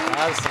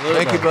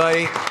 Absolutely. Thank you,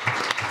 buddy.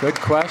 Good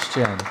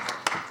question.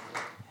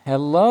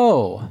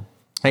 Hello.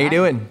 How you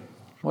doing?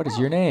 What is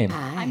your name?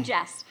 I'm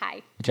Jess.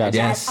 Hi.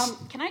 Jess.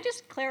 Can I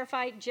just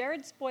clarify?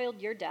 Jared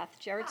spoiled your death,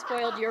 Jared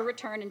spoiled your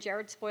return, and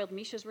Jared spoiled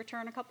Misha's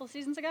return a couple of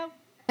seasons ago?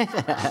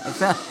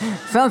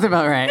 Sounds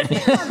about right.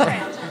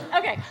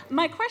 Okay,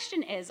 my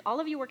question is, all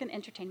of you work in the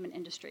entertainment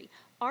industry.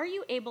 Are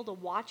you able to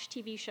watch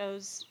TV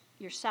shows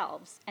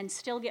yourselves and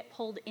still get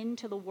pulled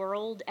into the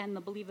world and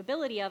the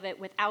believability of it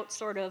without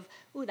sort of,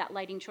 ooh, that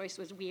lighting choice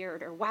was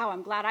weird, or wow,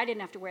 I'm glad I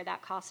didn't have to wear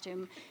that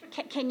costume?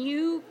 Can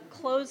you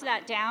close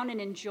that down and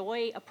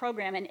enjoy a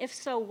program? And if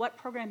so, what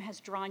program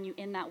has drawn you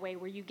in that way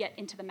where you get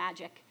into the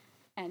magic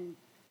and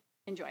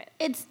enjoy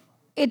it?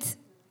 It's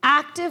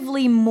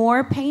actively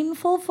more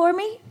painful for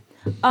me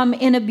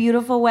in a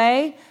beautiful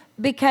way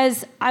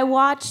because I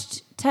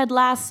watched Ted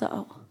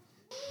Lasso.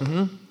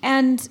 Mm-hmm.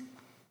 And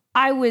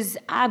I was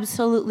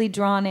absolutely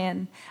drawn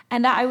in.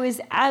 And I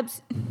was I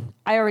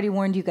already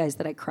warned you guys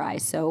that I cry.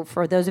 So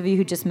for those of you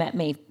who just met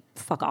me,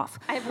 fuck off.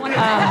 I have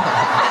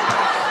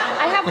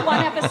one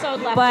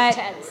episode left of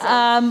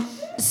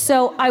Ted.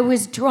 So I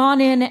was drawn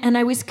in and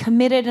I was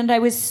committed and I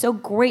was so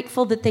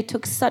grateful that they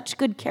took such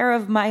good care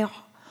of my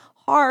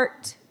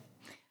heart.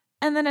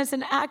 And then as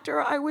an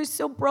actor, I was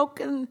so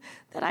broken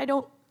that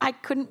I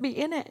couldn't be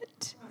in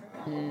it.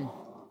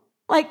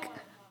 Like,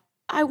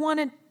 I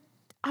wanted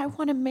I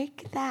want to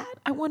make that.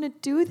 I want to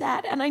do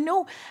that. And I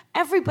know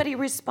everybody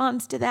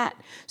responds to that.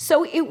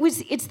 So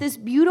it's this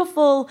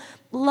beautiful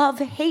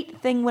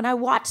love-hate thing when I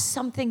watch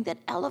something that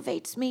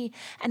elevates me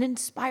and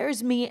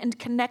inspires me and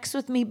connects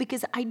with me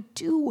because I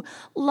do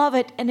love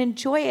it and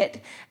enjoy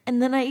it.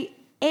 And then I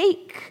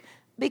ache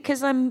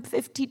because I'm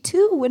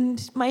 52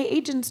 and my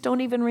agents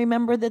don't even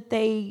remember that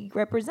they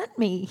represent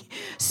me.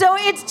 So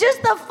it's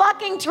just the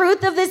fucking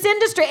truth of this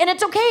industry. And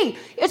it's okay.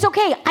 It's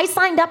okay. I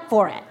signed up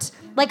for it.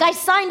 Like, I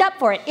signed up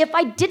for it. If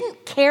I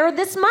didn't care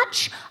this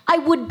much, I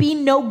would be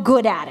no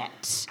good at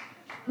it.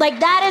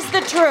 Like, that is the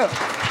truth.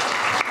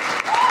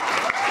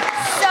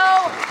 So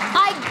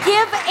I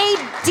give a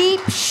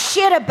deep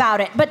shit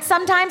about it. But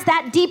sometimes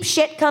that deep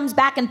shit comes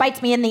back and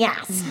bites me in the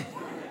ass.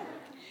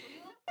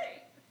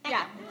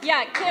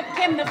 Yeah,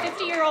 Kim, the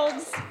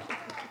 50-year-olds,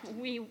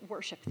 we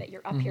worship that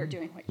you're up here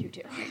doing what you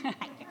do.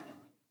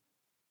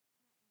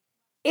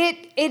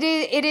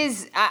 It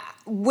is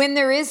when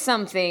there is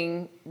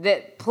something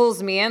that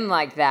pulls me in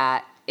like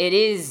that, it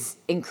is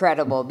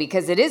incredible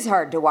because it is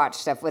hard to watch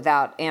stuff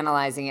without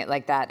analyzing it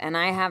like that. And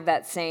I have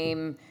that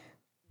same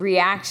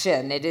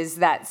reaction. It is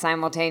that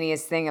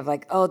simultaneous thing of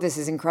like, oh, this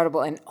is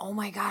incredible. And oh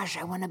my gosh,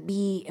 I want to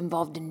be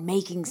involved in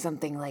making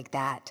something like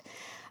that.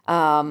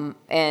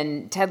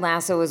 And Ted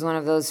Lasso was one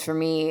of those for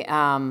me.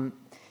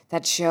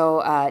 That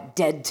show,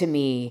 Dead to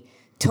Me,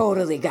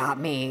 totally got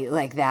me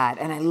like that.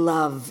 And I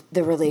love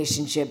the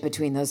relationship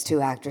between those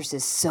two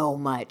actresses so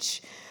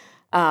much.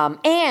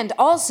 And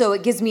also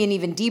it gives me an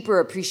even deeper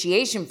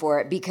appreciation for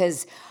it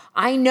because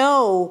I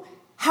know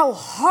how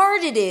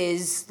hard it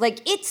is.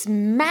 Like, it's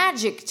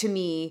magic to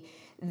me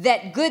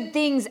that good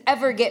things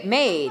ever get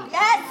made.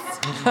 Yes.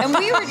 And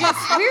we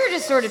were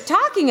just sort of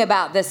talking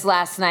about this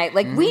last night.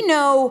 Like, we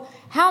know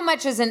how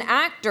much as an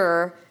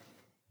actor,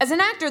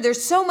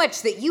 there's so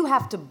much that you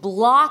have to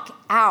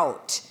block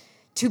out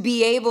to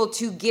be able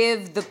to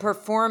give the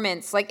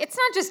performance. Like, it's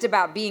not just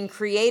about being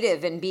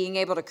creative and being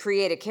able to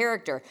create a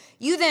character.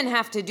 You then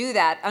have to do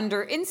that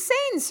under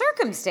insane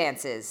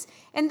circumstances.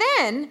 And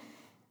then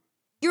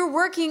you're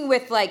working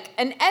with, like,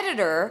 an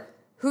editor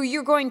who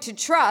you're going to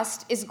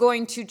trust is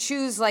going to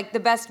choose, like, the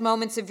best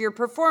moments of your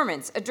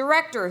performance. A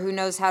director who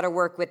knows how to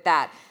work with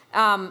that.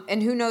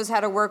 And who knows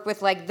how to work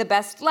with, like, the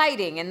best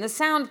lighting and the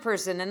sound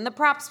person and the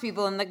props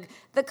people and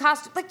the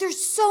costume. Like, there's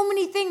so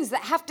many things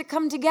that have to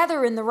come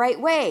together in the right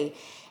way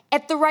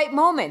at the right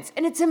moments.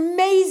 And it's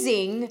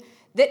amazing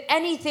that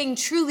anything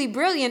truly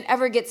brilliant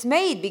ever gets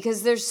made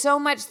because there's so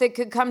much that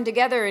could come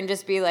together and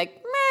just be like,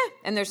 meh,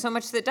 and there's so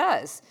much that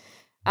does.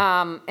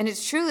 And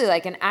it's truly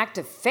like an act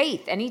of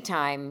faith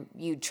anytime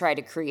you try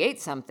to create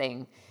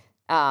something.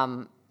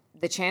 The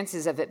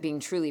chances of it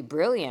being truly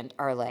brilliant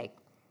are like,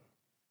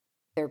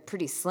 they're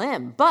pretty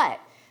slim, but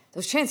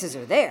those chances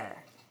are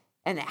there,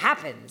 and it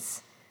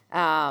happens,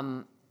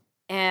 and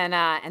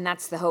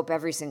that's the hope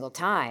every single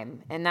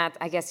time. And that,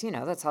 I guess,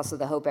 that's also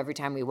the hope every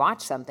time we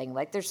watch something.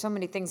 Like, there's so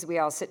many things that we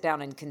all sit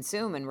down and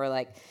consume, and we're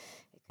like,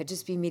 it could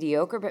just be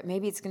mediocre, but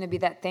maybe it's going to be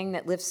that thing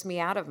that lifts me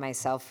out of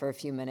myself for a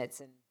few minutes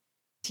and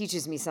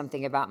teaches me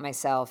something about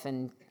myself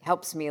and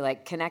helps me,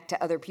 like, connect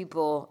to other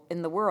people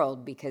in the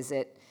world because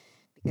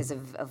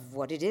of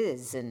what it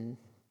is, and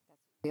that's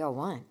what we all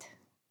want.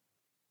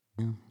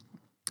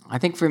 I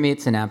think for me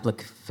it's an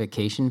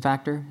amplification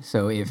factor.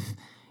 So if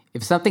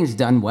something's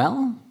done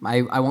well,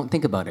 I won't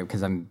think about it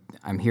because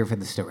I'm here for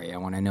the story. I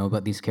want to know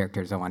about these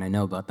characters. I want to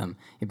know about them.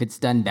 If it's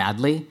done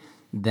badly,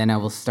 then I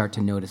will start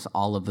to notice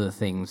all of the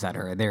things that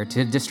are there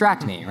to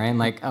distract me, right?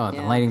 Like, oh,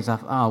 the lighting's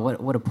off. Oh,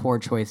 what a poor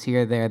choice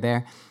here,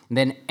 there. And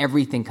then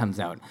everything comes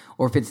out.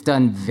 Or if it's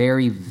done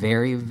very,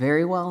 very,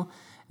 very well,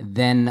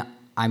 then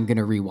I'm going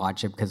to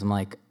rewatch it because I'm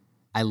like,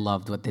 I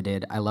loved what they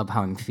did. I love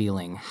how I'm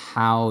feeling.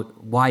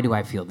 Why do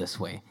I feel this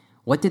way?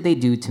 What did they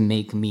do to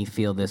make me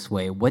feel this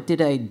way? What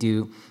did I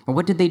do, or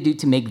what did they do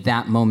to make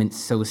that moment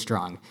so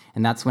strong?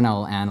 And that's when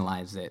I'll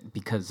analyze it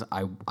because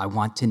I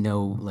want to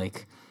know,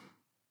 like,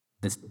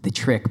 the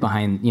trick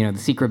behind, the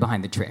secret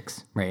behind the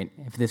tricks, right?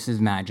 If this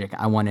is magic,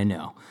 I want to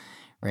know,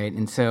 right?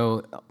 And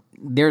so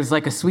there's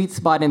like a sweet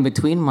spot in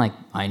between. I'm like,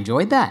 I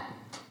enjoyed that.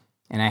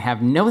 And I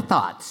have no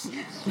thoughts,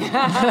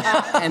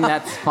 and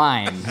that's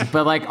fine.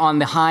 But like on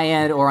the high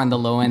end or on the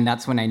low end,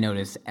 that's when I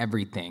notice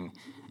everything.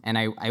 And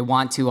I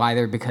want to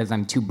either because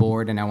I'm too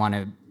bored and I want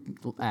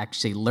to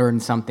actually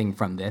learn something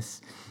from this,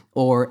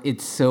 or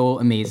it's so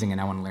amazing and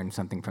I want to learn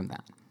something from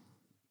that.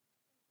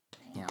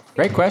 Yeah.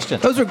 Great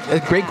question. Those are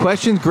great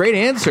questions, great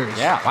answers.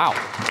 Yeah, wow.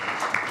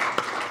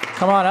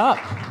 Come on up.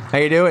 How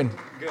you doing?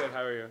 Good,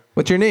 how are you?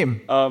 What's your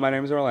name? My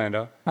name is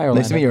Orlando. Hi, Orlando.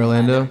 Nice to meet you,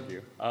 Orlando. Thank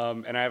you.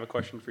 And I have a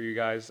question for you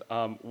guys.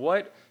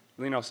 What,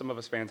 some of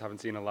us fans haven't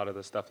seen a lot of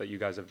the stuff that you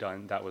guys have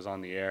done that was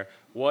on the air.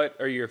 What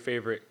are your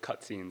favorite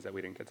cutscenes that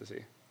we didn't get to see?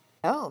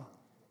 Oh.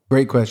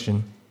 Great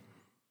question.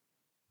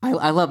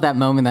 I love that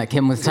moment that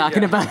Kim was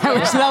talking about. I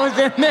wish that was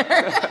in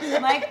there.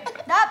 I'm like,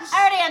 nope,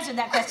 I already answered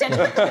that question.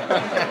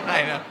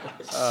 I know.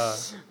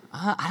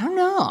 I don't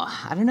know.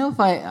 I don't know if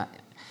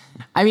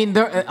I mean,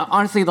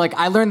 honestly, like,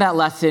 I learned that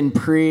lesson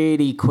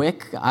pretty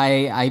quick.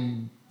 I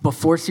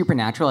before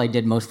Supernatural, I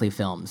did mostly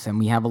films, and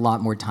we have a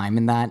lot more time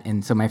in that.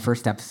 And so my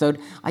first episode,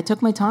 I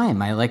took my time.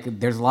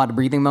 There's a lot of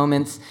breathing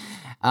moments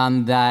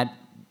that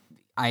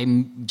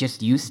I'm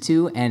just used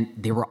to, and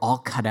they were all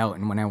cut out.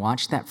 And when I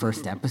watched that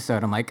first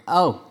episode, I'm like,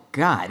 oh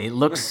God, it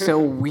looks so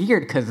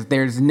weird because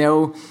there's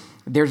no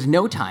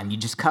time. You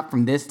just cut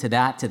from this to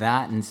that,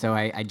 and so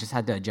I just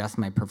had to adjust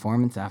my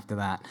performance after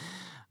that.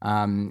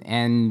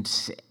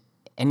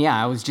 And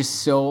yeah, I was just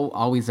so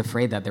always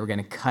afraid that they were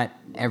going to cut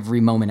every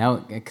moment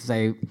out, because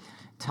I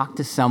talked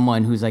to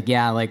someone who's like,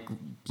 yeah,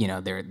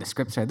 the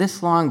scripts are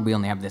this long, we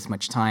only have this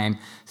much time,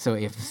 so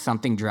if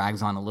something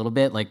drags on a little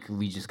bit,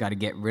 we just got to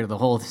get rid of the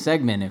whole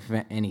segment, if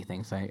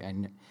anything. So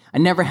I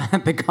never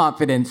had the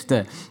confidence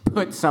to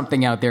put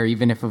something out there,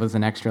 even if it was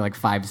an extra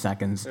 5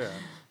 seconds.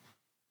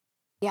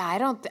 Yeah,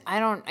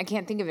 I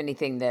can't think of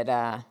anything that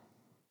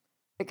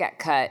got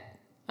cut.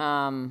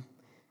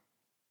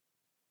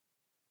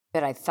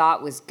 That I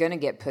thought was gonna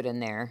get put in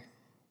there.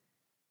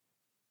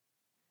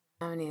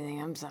 I don't have anything.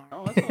 I'm sorry.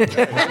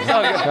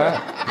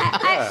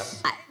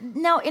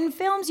 No, in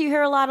films you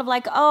hear a lot of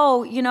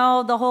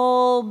the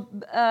whole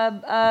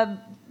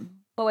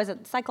what was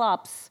it,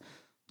 Cyclops,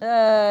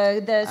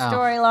 the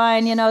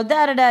storyline, and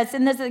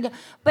this,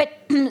 but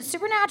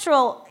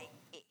Supernatural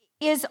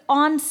is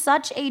on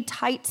such a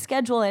tight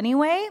schedule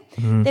anyway.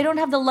 Mm-hmm. They don't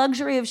have the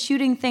luxury of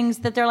shooting things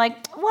that they're like,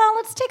 well,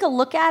 let's take a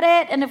look at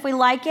it, and if we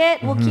like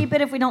it, we'll keep it.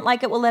 If we don't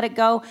like it, we'll let it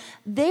go.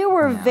 They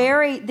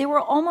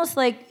were almost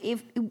like,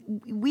 if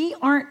we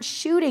aren't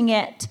shooting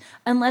it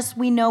unless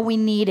we know we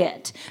need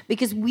it,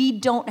 because we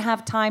don't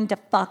have time to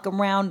fuck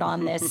around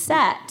on this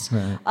set.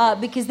 Right.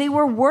 Because they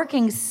were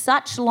working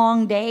such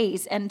long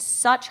days and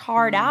such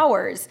hard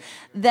hours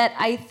that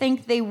I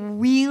think they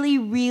really,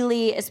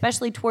 really,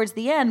 especially towards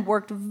the end,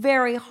 worked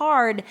very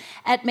hard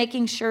at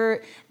making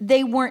sure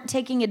they weren't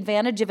taking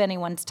advantage of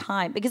anyone's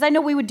time. Because I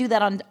know we would do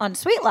that on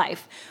Sweet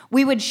Life.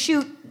 We would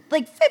shoot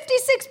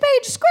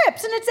 56-page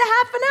scripts, and it's a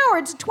half an hour.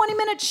 It's a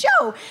 20-minute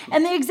show.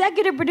 And the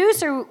executive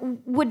producer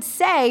would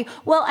say,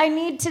 well, I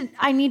need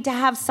to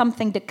have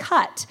something to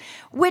cut,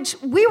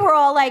 which we were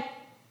all like,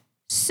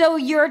 so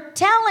you're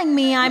telling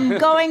me I'm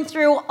going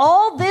through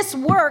all this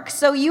work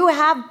so you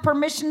have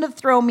permission to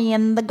throw me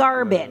in the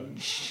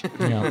garbage?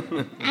 Yeah.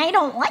 I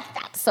don't like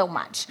that so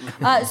much.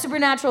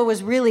 Supernatural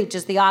was really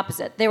just the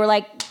opposite. They were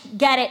like,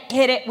 get it,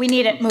 hit it, we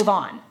need it, move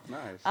on.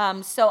 Nice.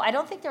 So I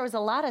don't think there was a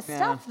lot of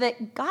stuff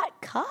that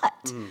got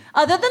cut,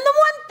 other than the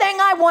one thing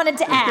I wanted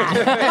to add.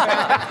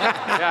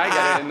 Yeah, I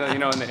get it. In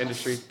the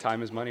industry,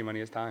 time is money, money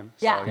is time.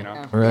 So,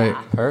 Yeah. Right.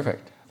 Yeah.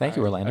 Perfect. Thank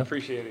you, Orlando. I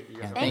appreciate it.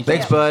 You guys.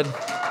 Thanks, bud.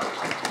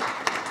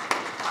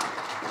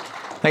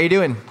 How you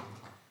doing?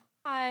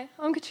 Hi,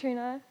 I'm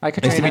Katrina. Hi,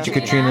 Katrina. Nice to meet you,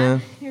 Katrina.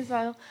 Here's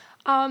well.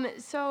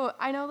 So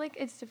I know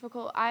it's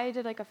difficult. I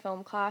did a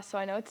film class, so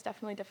I know it's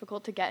definitely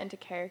difficult to get into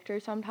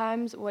character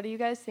sometimes. What do you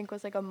guys think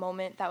was a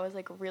moment that was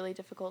really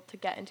difficult to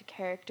get into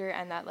character,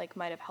 and that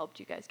might have helped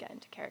you guys get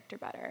into character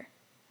better?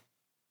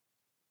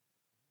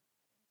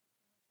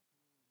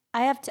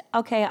 I have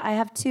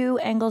two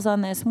angles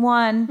on this.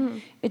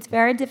 One, it's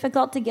very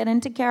difficult to get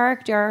into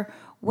character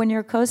when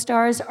your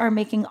co-stars are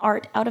making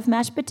art out of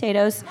mashed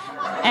potatoes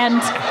and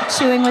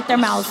chewing with their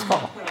mouths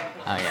full. Oh,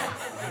 yeah.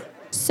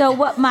 So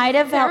what might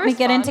have helped me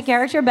get into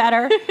character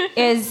better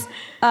is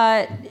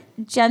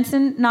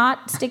Jensen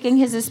not sticking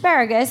his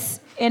asparagus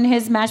in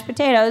his mashed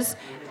potatoes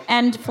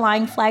and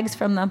flying flags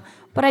from them.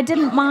 But I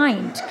didn't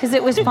mind, because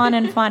it was fun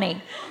and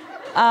funny.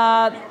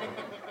 That's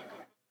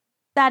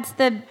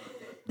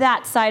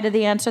that side of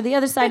the answer. The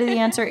other side of the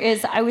answer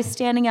is I was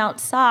standing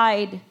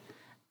outside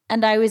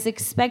and I was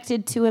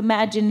expected to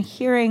imagine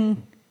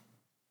hearing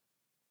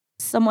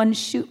someone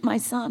shoot my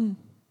son.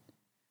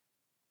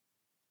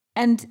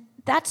 And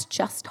that's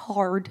just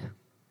hard.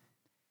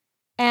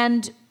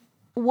 And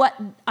what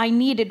I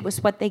needed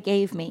was what they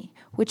gave me,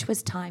 which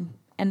was time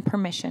and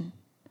permission.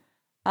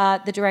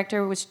 The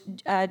director was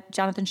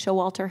Jonathan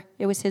Showalter.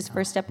 It was his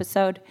first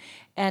episode.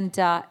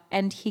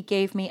 And he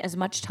gave me as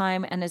much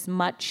time and as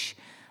much,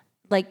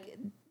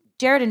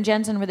 Jared and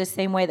Jensen were the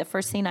same way. The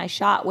first scene I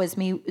shot was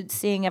me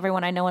seeing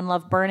everyone I know and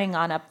love burning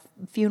on a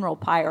funeral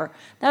pyre.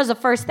 That was the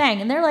first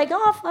thing. And they're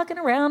fucking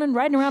around and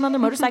riding around on their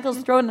motorcycles,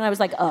 throwing, and I was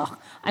like,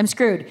 I'm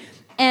screwed.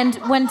 And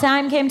when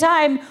time,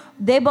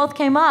 they both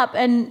came up,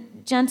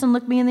 and Jensen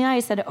looked me in the eye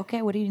and said,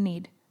 okay, what do you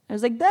need? I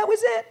was like, that was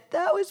it.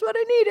 That was what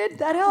I needed.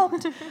 That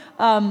helped.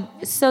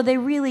 So they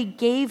really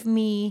gave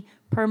me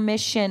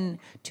permission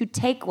to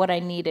take what I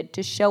needed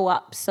to show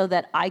up so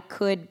that I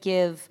could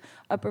give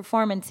a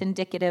performance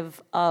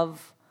indicative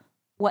of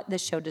what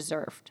this show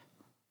deserved.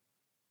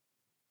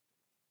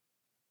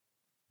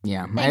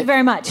 Yeah. Thank you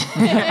very much.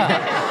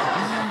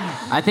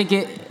 I think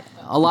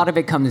a lot of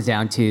it comes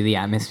down to the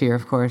atmosphere,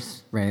 of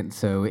course, right?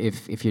 So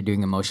if you're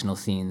doing emotional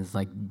scenes,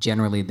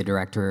 generally the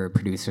director or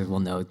producers will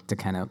know to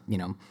kind of,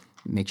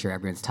 make sure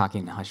everyone's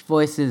talking in hushed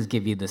voices,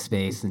 give you the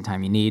space and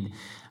time you need.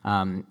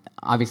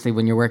 Obviously,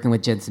 when you're working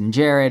with Jensen and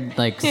Jared,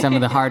 some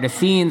of the hardest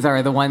scenes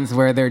are the ones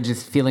where they're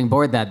just feeling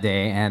bored that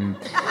day, and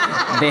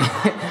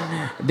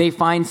they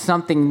find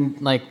something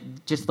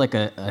just like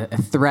a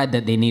thread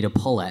that they need to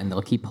pull at, and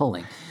they'll keep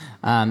pulling.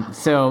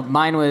 So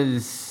mine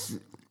was,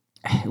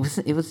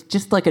 it was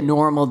just like a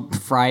normal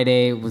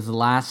Friday. It was the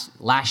last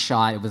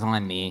shot. It was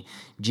on me.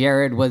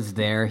 Jared was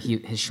there.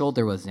 His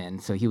shoulder was in,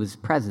 so he was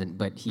present,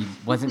 but he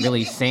wasn't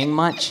really saying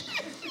much.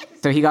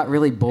 So he got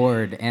really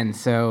bored, and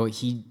so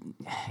he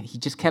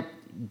just kept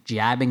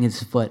jabbing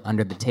his foot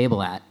under the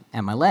table at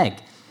my leg.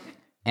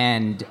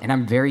 And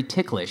I'm very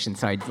ticklish, and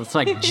so I just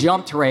like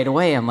jumped right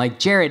away. I'm like,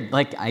 Jared,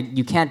 like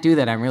you can't do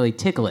that. I'm really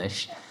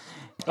ticklish.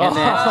 And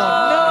then,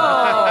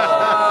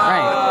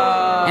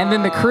 right. And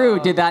then the crew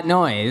did that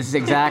noise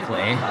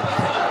exactly.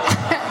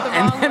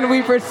 And then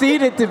we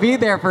proceeded to be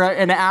there for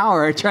an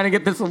hour trying to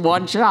get this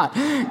one shot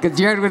because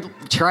Jared would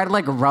try to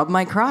like rub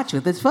my crotch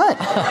with his foot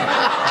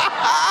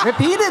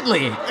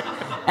repeatedly.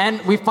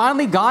 And we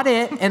finally got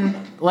it, and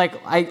like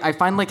I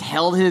finally like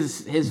held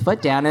his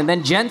foot down, and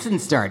then Jensen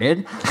started,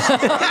 and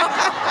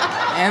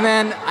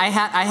then I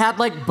had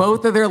like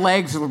both of their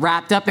legs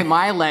wrapped up in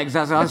my legs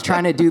as I was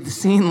trying to do the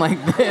scene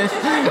like this,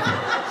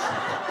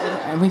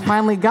 and we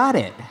finally got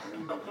it.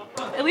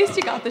 At least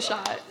you got the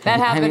shot.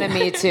 That happened to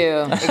me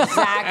too.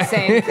 Exact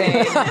same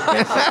thing.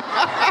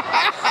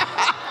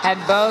 Had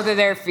both of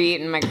their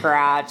feet in my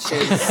crotch.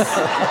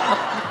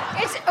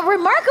 It's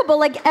remarkable.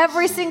 Like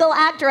every single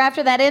actor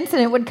after that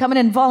incident would come in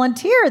and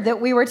volunteer that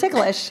we were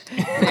ticklish.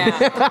 Yeah.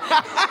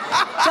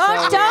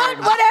 Don't,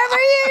 whatever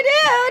you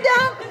do,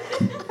 don't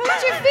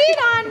put your feet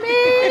on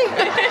me,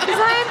 because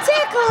I am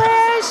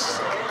ticklish.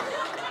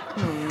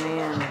 Oh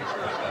man.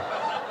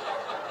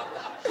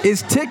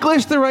 Is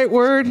ticklish the right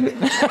word?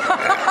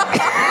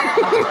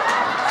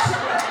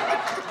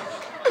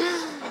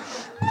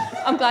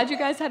 I'm glad you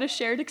guys had a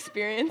shared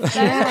experience.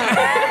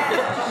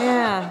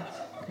 Yeah.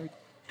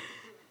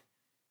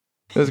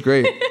 That's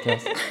great.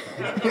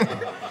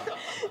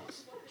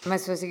 Am I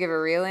supposed to give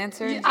a real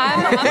answer?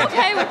 I'm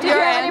okay with Do you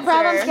your have any answer.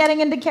 problems getting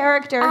into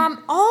character?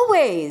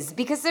 Always,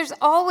 because there's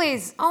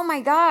always, oh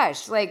my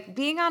gosh, like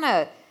being on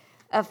a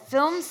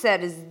film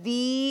set is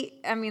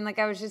like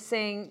I was just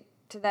saying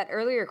to that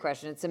earlier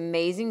question, it's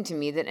amazing to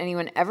me that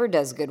anyone ever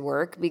does good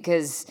work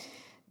because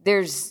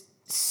there's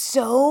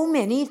so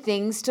many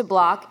things to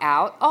block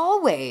out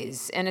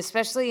always. And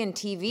especially in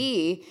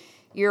TV,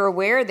 you're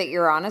aware that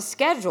you're on a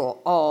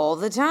schedule all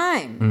the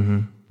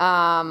time.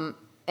 Mm-hmm.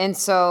 And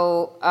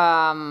so,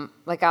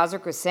 like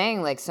Osric was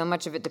saying, like so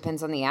much of it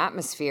depends on the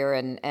atmosphere,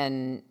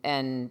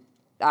 and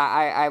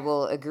I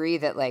will agree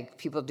that like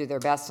people do their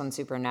best on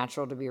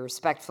Supernatural to be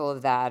respectful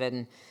of that.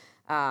 And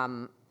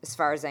as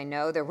far as I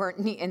know, there weren't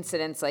any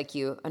incidents like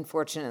you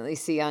unfortunately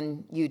see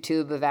on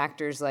YouTube of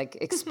actors like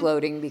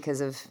exploding because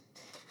of.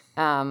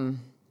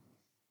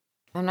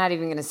 I'm not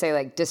even going to say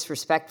like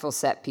disrespectful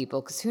set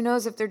people, because who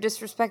knows if they're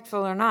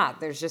disrespectful or not.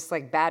 There's just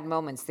like bad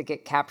moments that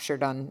get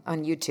captured on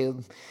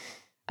YouTube.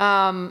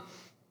 But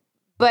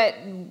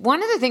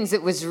one of the things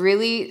that was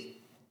really,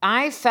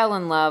 I fell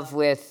in love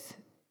with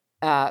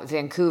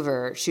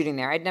Vancouver shooting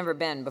there. I'd never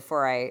been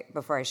before I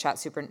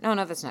shot No,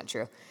 that's not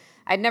true.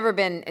 I'd never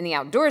been in the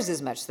outdoors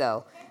as much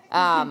though,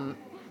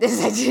 as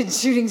I did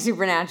shooting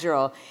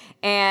Supernatural.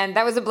 And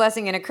that was a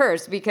blessing and a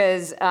curse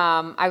because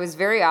I was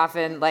very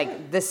often,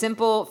 like, the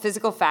simple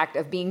physical fact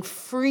of being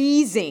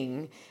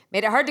freezing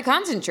made it hard to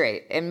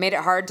concentrate and made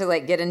it hard to,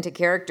 like, get into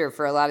character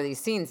for a lot of these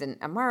scenes. And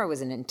Amara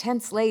was an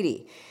intense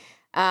lady.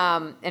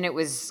 And it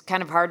was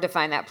kind of hard to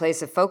find that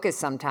place of focus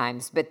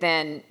sometimes. But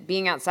then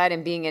being outside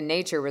and being in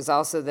nature was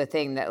also the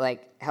thing that,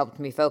 like, helped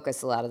me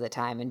focus a lot of the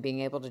time. And being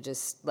able to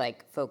just,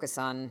 like, focus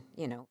on,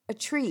 a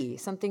tree,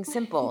 something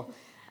simple.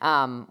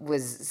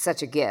 Was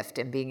such a gift,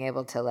 and being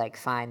able to like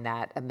find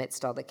that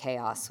amidst all the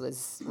chaos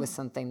was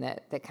something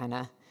that kind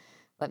of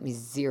let me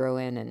zero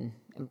in and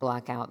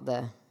block out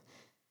the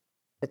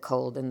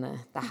cold and the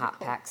hot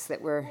packs that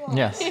were in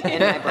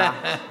my bra.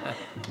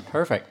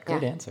 Perfect.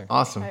 Great answer.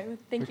 Awesome. Right,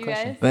 thank Good you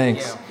question. guys.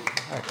 Thanks.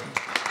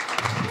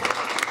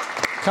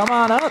 Come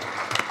on up.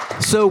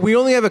 So we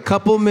only have a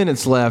couple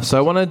minutes left, so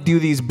I want to do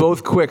these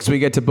both quick so we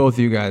get to both of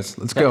you guys.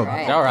 Let's go. All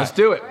right. Let's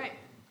do it.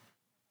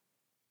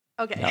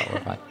 Okay. No, we're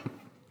fine.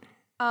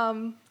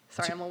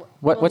 Sorry, I'm a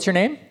What's your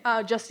name?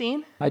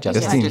 Justine. Hi,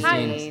 Justine.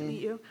 Hi, nice to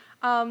meet you.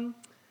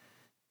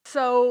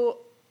 So,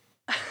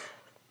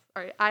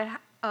 sorry, I'm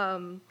a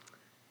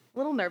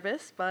little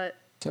nervous, but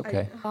it's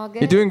okay.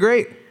 You're doing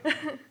great.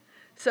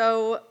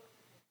 So,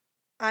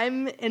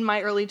 I'm in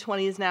my early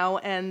 20s now,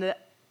 and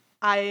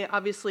I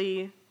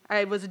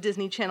was a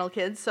Disney Channel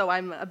kid, so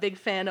I'm a big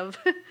fan of.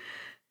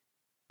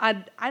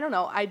 I don't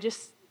know.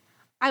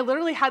 I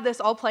literally had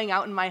this all playing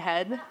out in my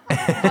head,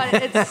 but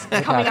it's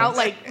coming out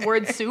like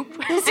word soup.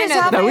 No,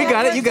 we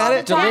got it. You got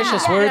it.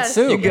 Delicious word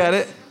soup. You got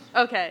it.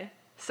 Okay,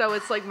 so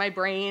it's like my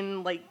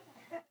brain, like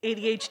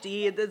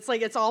ADHD. It's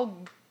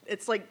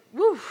like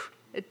woo.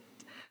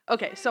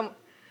 Okay, so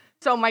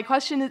my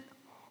question is,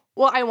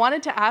 first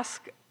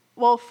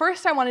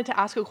I wanted to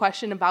ask a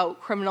question about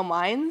Criminal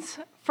Minds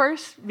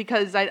first,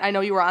 because I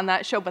know you were on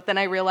that show, but then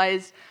I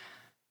realized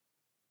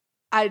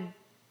I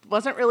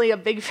wasn't really a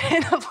big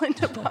fan of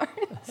Linda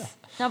Barnes.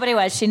 Nobody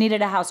was. She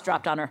needed a house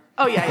dropped on her.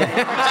 Oh, yeah.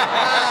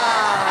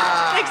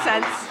 Makes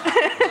sense.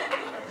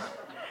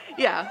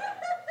 Yeah.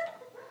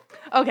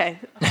 Okay.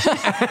 Now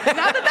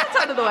that that's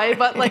out of the way,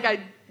 but like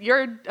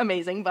you're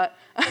amazing. But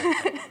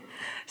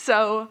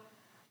so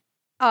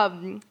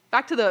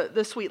back to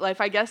the Sweet Life.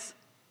 I guess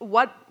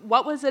what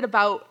was it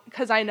about?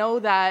 Because I know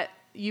that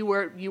you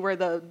were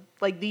the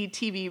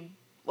TV.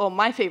 Well,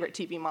 my favorite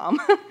TV mom.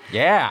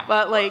 Yeah.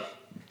 But like,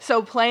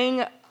 so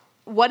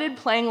what did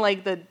playing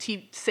like the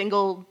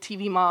single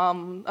TV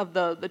mom of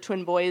the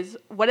twin boys,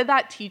 what did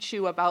that teach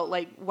you about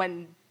like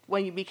when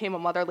you became a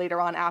mother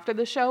later on after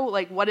the show?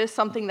 Like, what is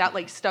something that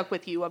like stuck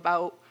with you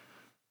about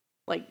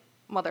like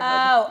motherhood?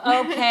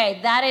 Oh,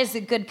 okay. That is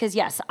good, because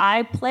yes,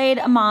 I played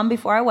a mom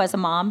before I was a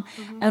mom.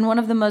 And one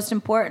of the most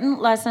important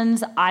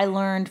lessons I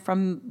learned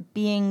from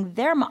being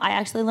their mom, I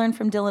actually learned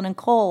from Dylan and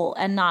Cole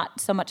and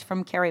not so much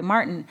from Carrie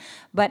Martin.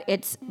 But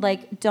it's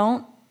like,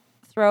 don't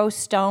throw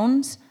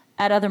stones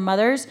at other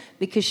mothers,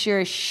 because sure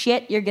as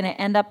shit, you're going to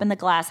end up in the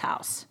glass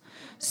house.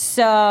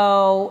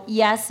 So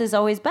yes is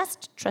always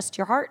best. Trust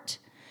your heart.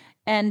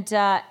 And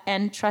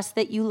trust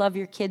that you love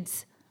your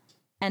kids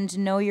and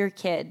know your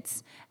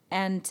kids,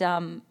 and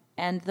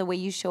the way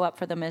you show up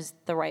for them is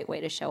the right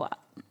way to show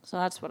up. So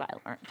that's what I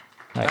learned.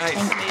 Nice.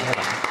 Thank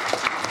you.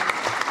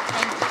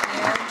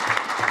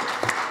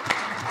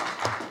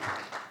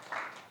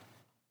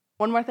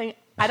 One more thing.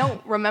 I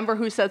don't remember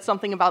who said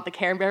something about the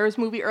Care Bears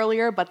movie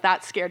earlier, but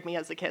that scared me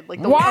as a kid. Like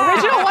the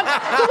original one,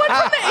 the one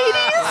from the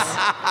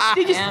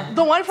 80s.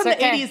 The one from the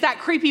 80s, that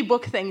creepy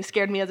book thing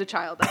scared me as a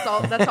child. That's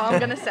all I'm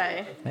gonna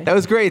say. That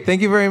was great.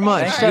 Thank you very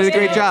much. Thanks, You did a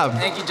great job.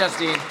 Thank you,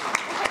 Justine.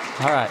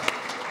 All right.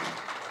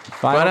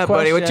 What up,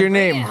 buddy? What's your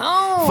name?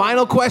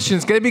 Final question.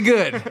 It's gonna be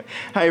good.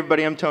 Hi,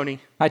 everybody. I'm Tony.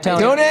 Hi,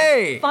 Tony.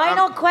 Tony!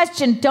 Final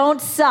question, don't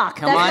suck.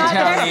 Come on,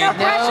 Tony. There's no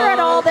pressure at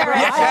all there.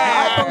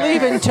 I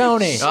believe in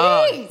Tony.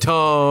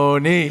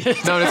 Tony.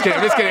 No, I'm just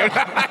kidding.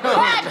 Come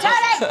on,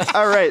 Tony!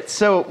 All right.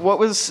 So,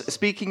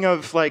 speaking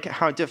of like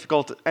how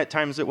difficult at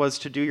times it was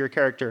to do your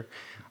character,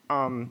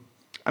 I'm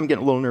getting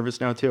a little nervous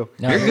now too.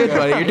 You're good,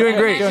 buddy. You're doing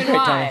great.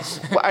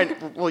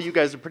 Well, you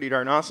guys are pretty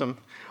darn awesome.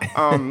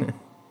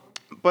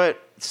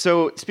 But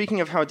so, speaking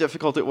of how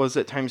difficult it was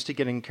at times to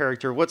get in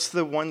character, what's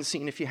the one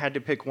scene, if you had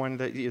to pick one,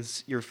 that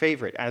is your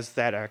favorite as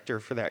that actor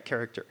for that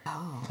character?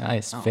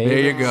 Nice. There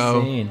you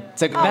go. Scene.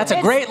 That's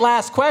a great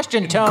last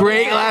question, Tony.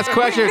 Great last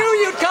question. I knew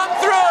you'd come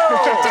through.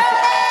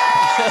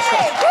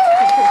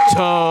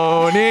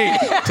 Tony.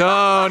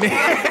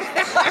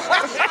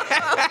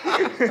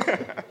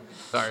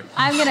 Sorry.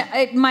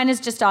 Mine is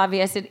just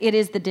obvious. It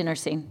is the dinner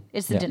scene.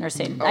 It's the dinner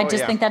scene. I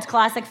just think that's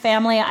classic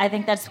family. I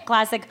think that's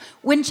classic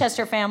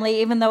Winchester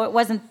family, even though it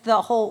wasn't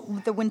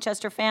the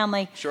Winchester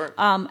family. Sure.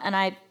 And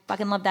I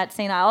fucking love that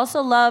scene. I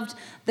also loved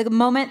the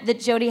moment that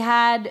Jodie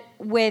had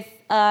with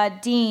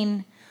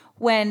Dean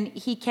when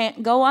he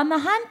can't go on the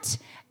hunt.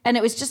 And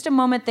it was just a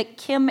moment that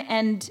Kim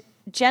and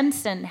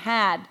Jensen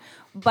had,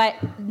 but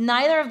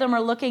neither of them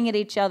are looking at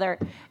each other.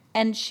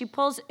 And she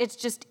pulls, it's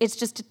just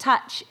a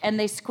touch, and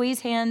they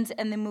squeeze hands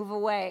and they move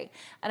away.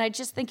 And I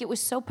just think it was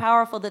so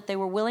powerful that they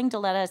were willing to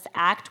let us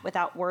act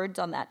without words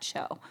on that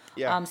show.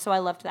 Yeah. So I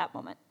loved that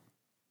moment.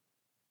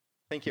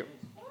 Thank you.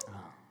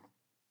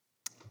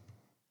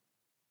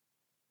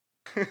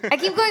 I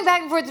keep going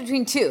back and forth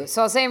between two,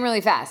 so I'll say them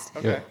really fast.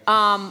 Okay.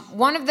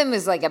 One of them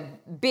is like a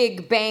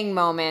big bang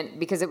moment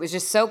because it was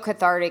just so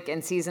cathartic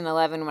in season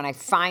 11 when I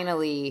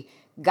finally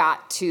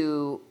got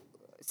to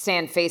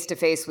stand face to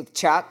face with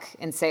Chuck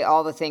and say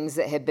all the things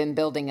that had been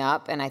building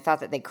up. And I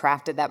thought that they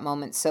crafted that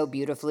moment so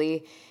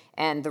beautifully.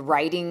 And the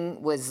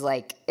writing was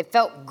like, it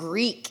felt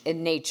Greek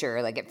in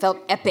nature, like it felt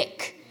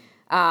epic.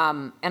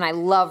 And I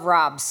love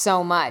Rob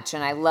so much,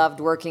 and I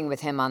loved working with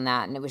him on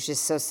that. And it was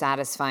just so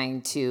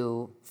satisfying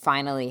to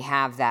finally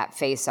have that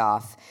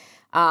face-off.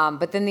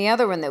 But then the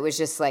other one that was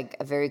just like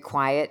a very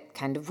quiet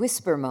kind of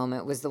whisper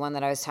moment was the one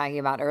that I was talking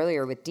about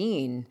earlier with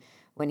Dean,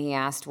 when he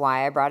asked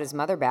why I brought his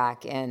mother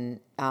back. And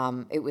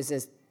it was a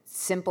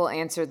simple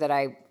answer that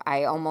I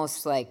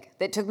almost like,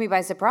 that took me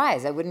by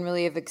surprise. I wouldn't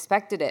really have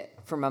expected it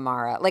from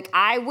Amara. Like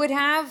I would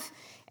have,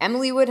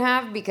 Emily would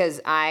have,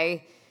 because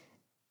I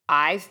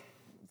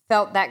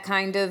felt that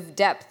kind of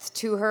depth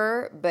to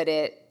her, but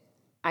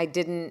I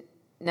didn't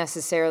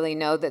necessarily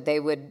know that they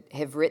would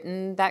have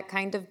written that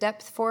kind of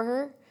depth for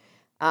her.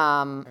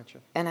 Gotcha.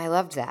 And I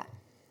loved that.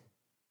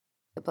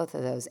 Both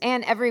of those.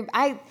 And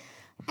I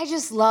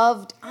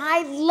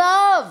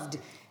loved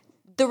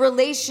the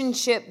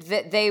relationship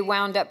that they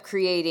wound up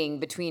creating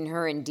between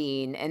her and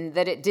Dean, and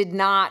that it did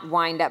not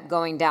wind up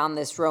going down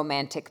this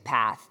romantic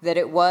path, that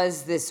it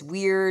was this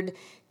weird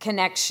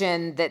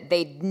connection that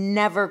they'd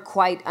never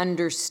quite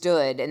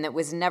understood and that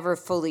was never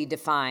fully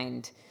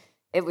defined.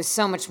 It was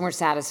so much more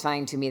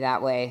satisfying to me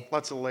that way.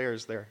 Lots of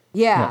layers there.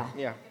 Yeah.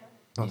 Yeah.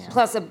 Awesome.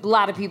 Plus, a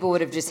lot of people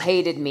would have just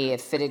hated me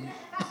if it had...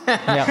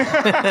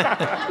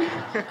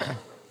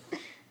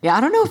 Yeah,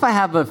 I don't know if I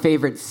have a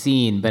favorite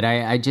scene, but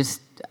I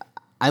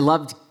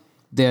loved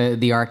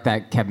the arc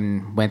that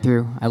Kevin went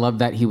through. I loved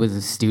that he was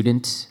a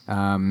student,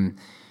 and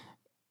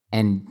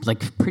and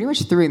like pretty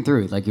much through and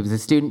through. Like he was a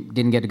student,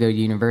 didn't get to go to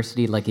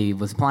university like he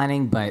was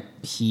planning, but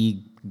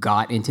he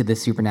got into the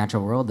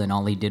supernatural world, and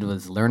all he did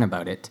was learn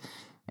about it.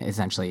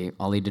 Essentially,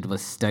 all he did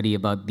was study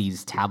about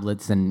these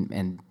tablets,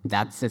 and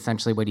that's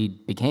essentially what he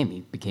became.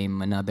 He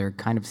became another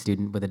kind of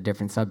student with a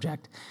different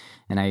subject.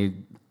 And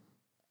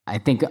I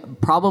think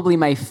probably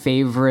my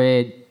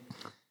favorite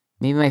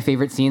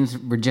scenes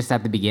were just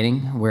at the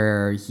beginning,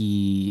 where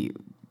he,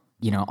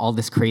 all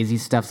this crazy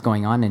stuff's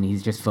going on, and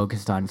he's just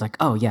focused on, it's like,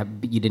 oh yeah,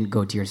 but you didn't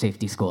go to your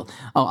safety school.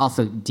 Oh,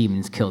 also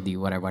demons killed you,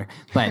 whatever.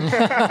 But,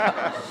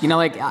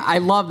 I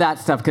love that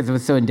stuff because it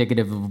was so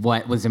indicative of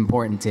what was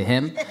important to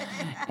him.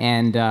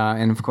 And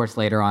of course,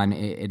 later on,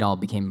 it all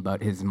became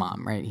about his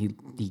mom, right? He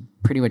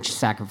pretty much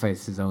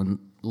sacrificed his own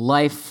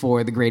life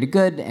for the greater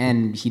good,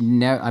 and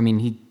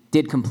he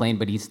did complain,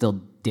 but he still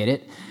did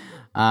it.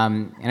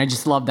 And I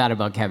just love that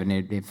about Kevin.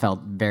 It felt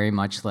very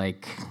much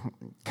like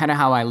kind of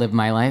how I live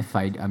my life.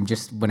 I'm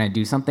just, when I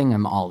do something,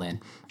 I'm all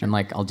in. And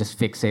like, I'll just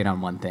fixate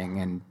on one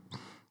thing. And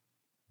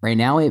right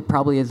now, it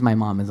probably is my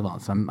mom as well.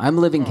 So I'm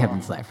living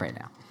Kevin's life right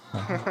now.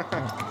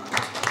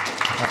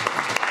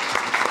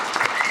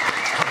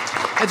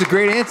 That's a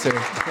great answer.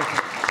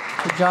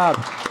 Good job.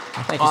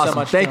 Thank you Awesome. so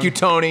much. Thank you,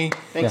 Tony.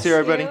 Thanks,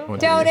 everybody. Tony!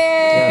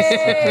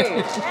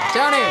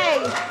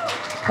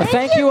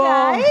 Thank you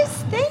all.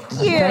 Guys. Thank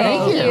you.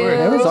 Thank you.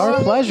 It was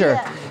our pleasure.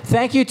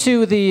 Thank you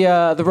to the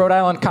Rhode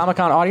Island Comic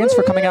Con audience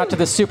for coming out to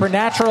the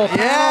Supernatural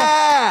panel.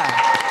 Yeah!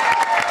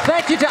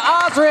 Thank you to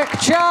Osric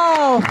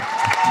Chow,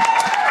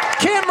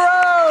 Kim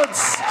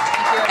Rhodes,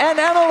 and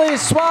Emily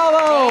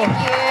Swallow.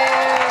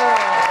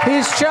 Thank you.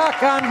 He's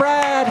Chuck. I'm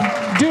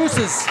Brad.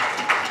 Deuces.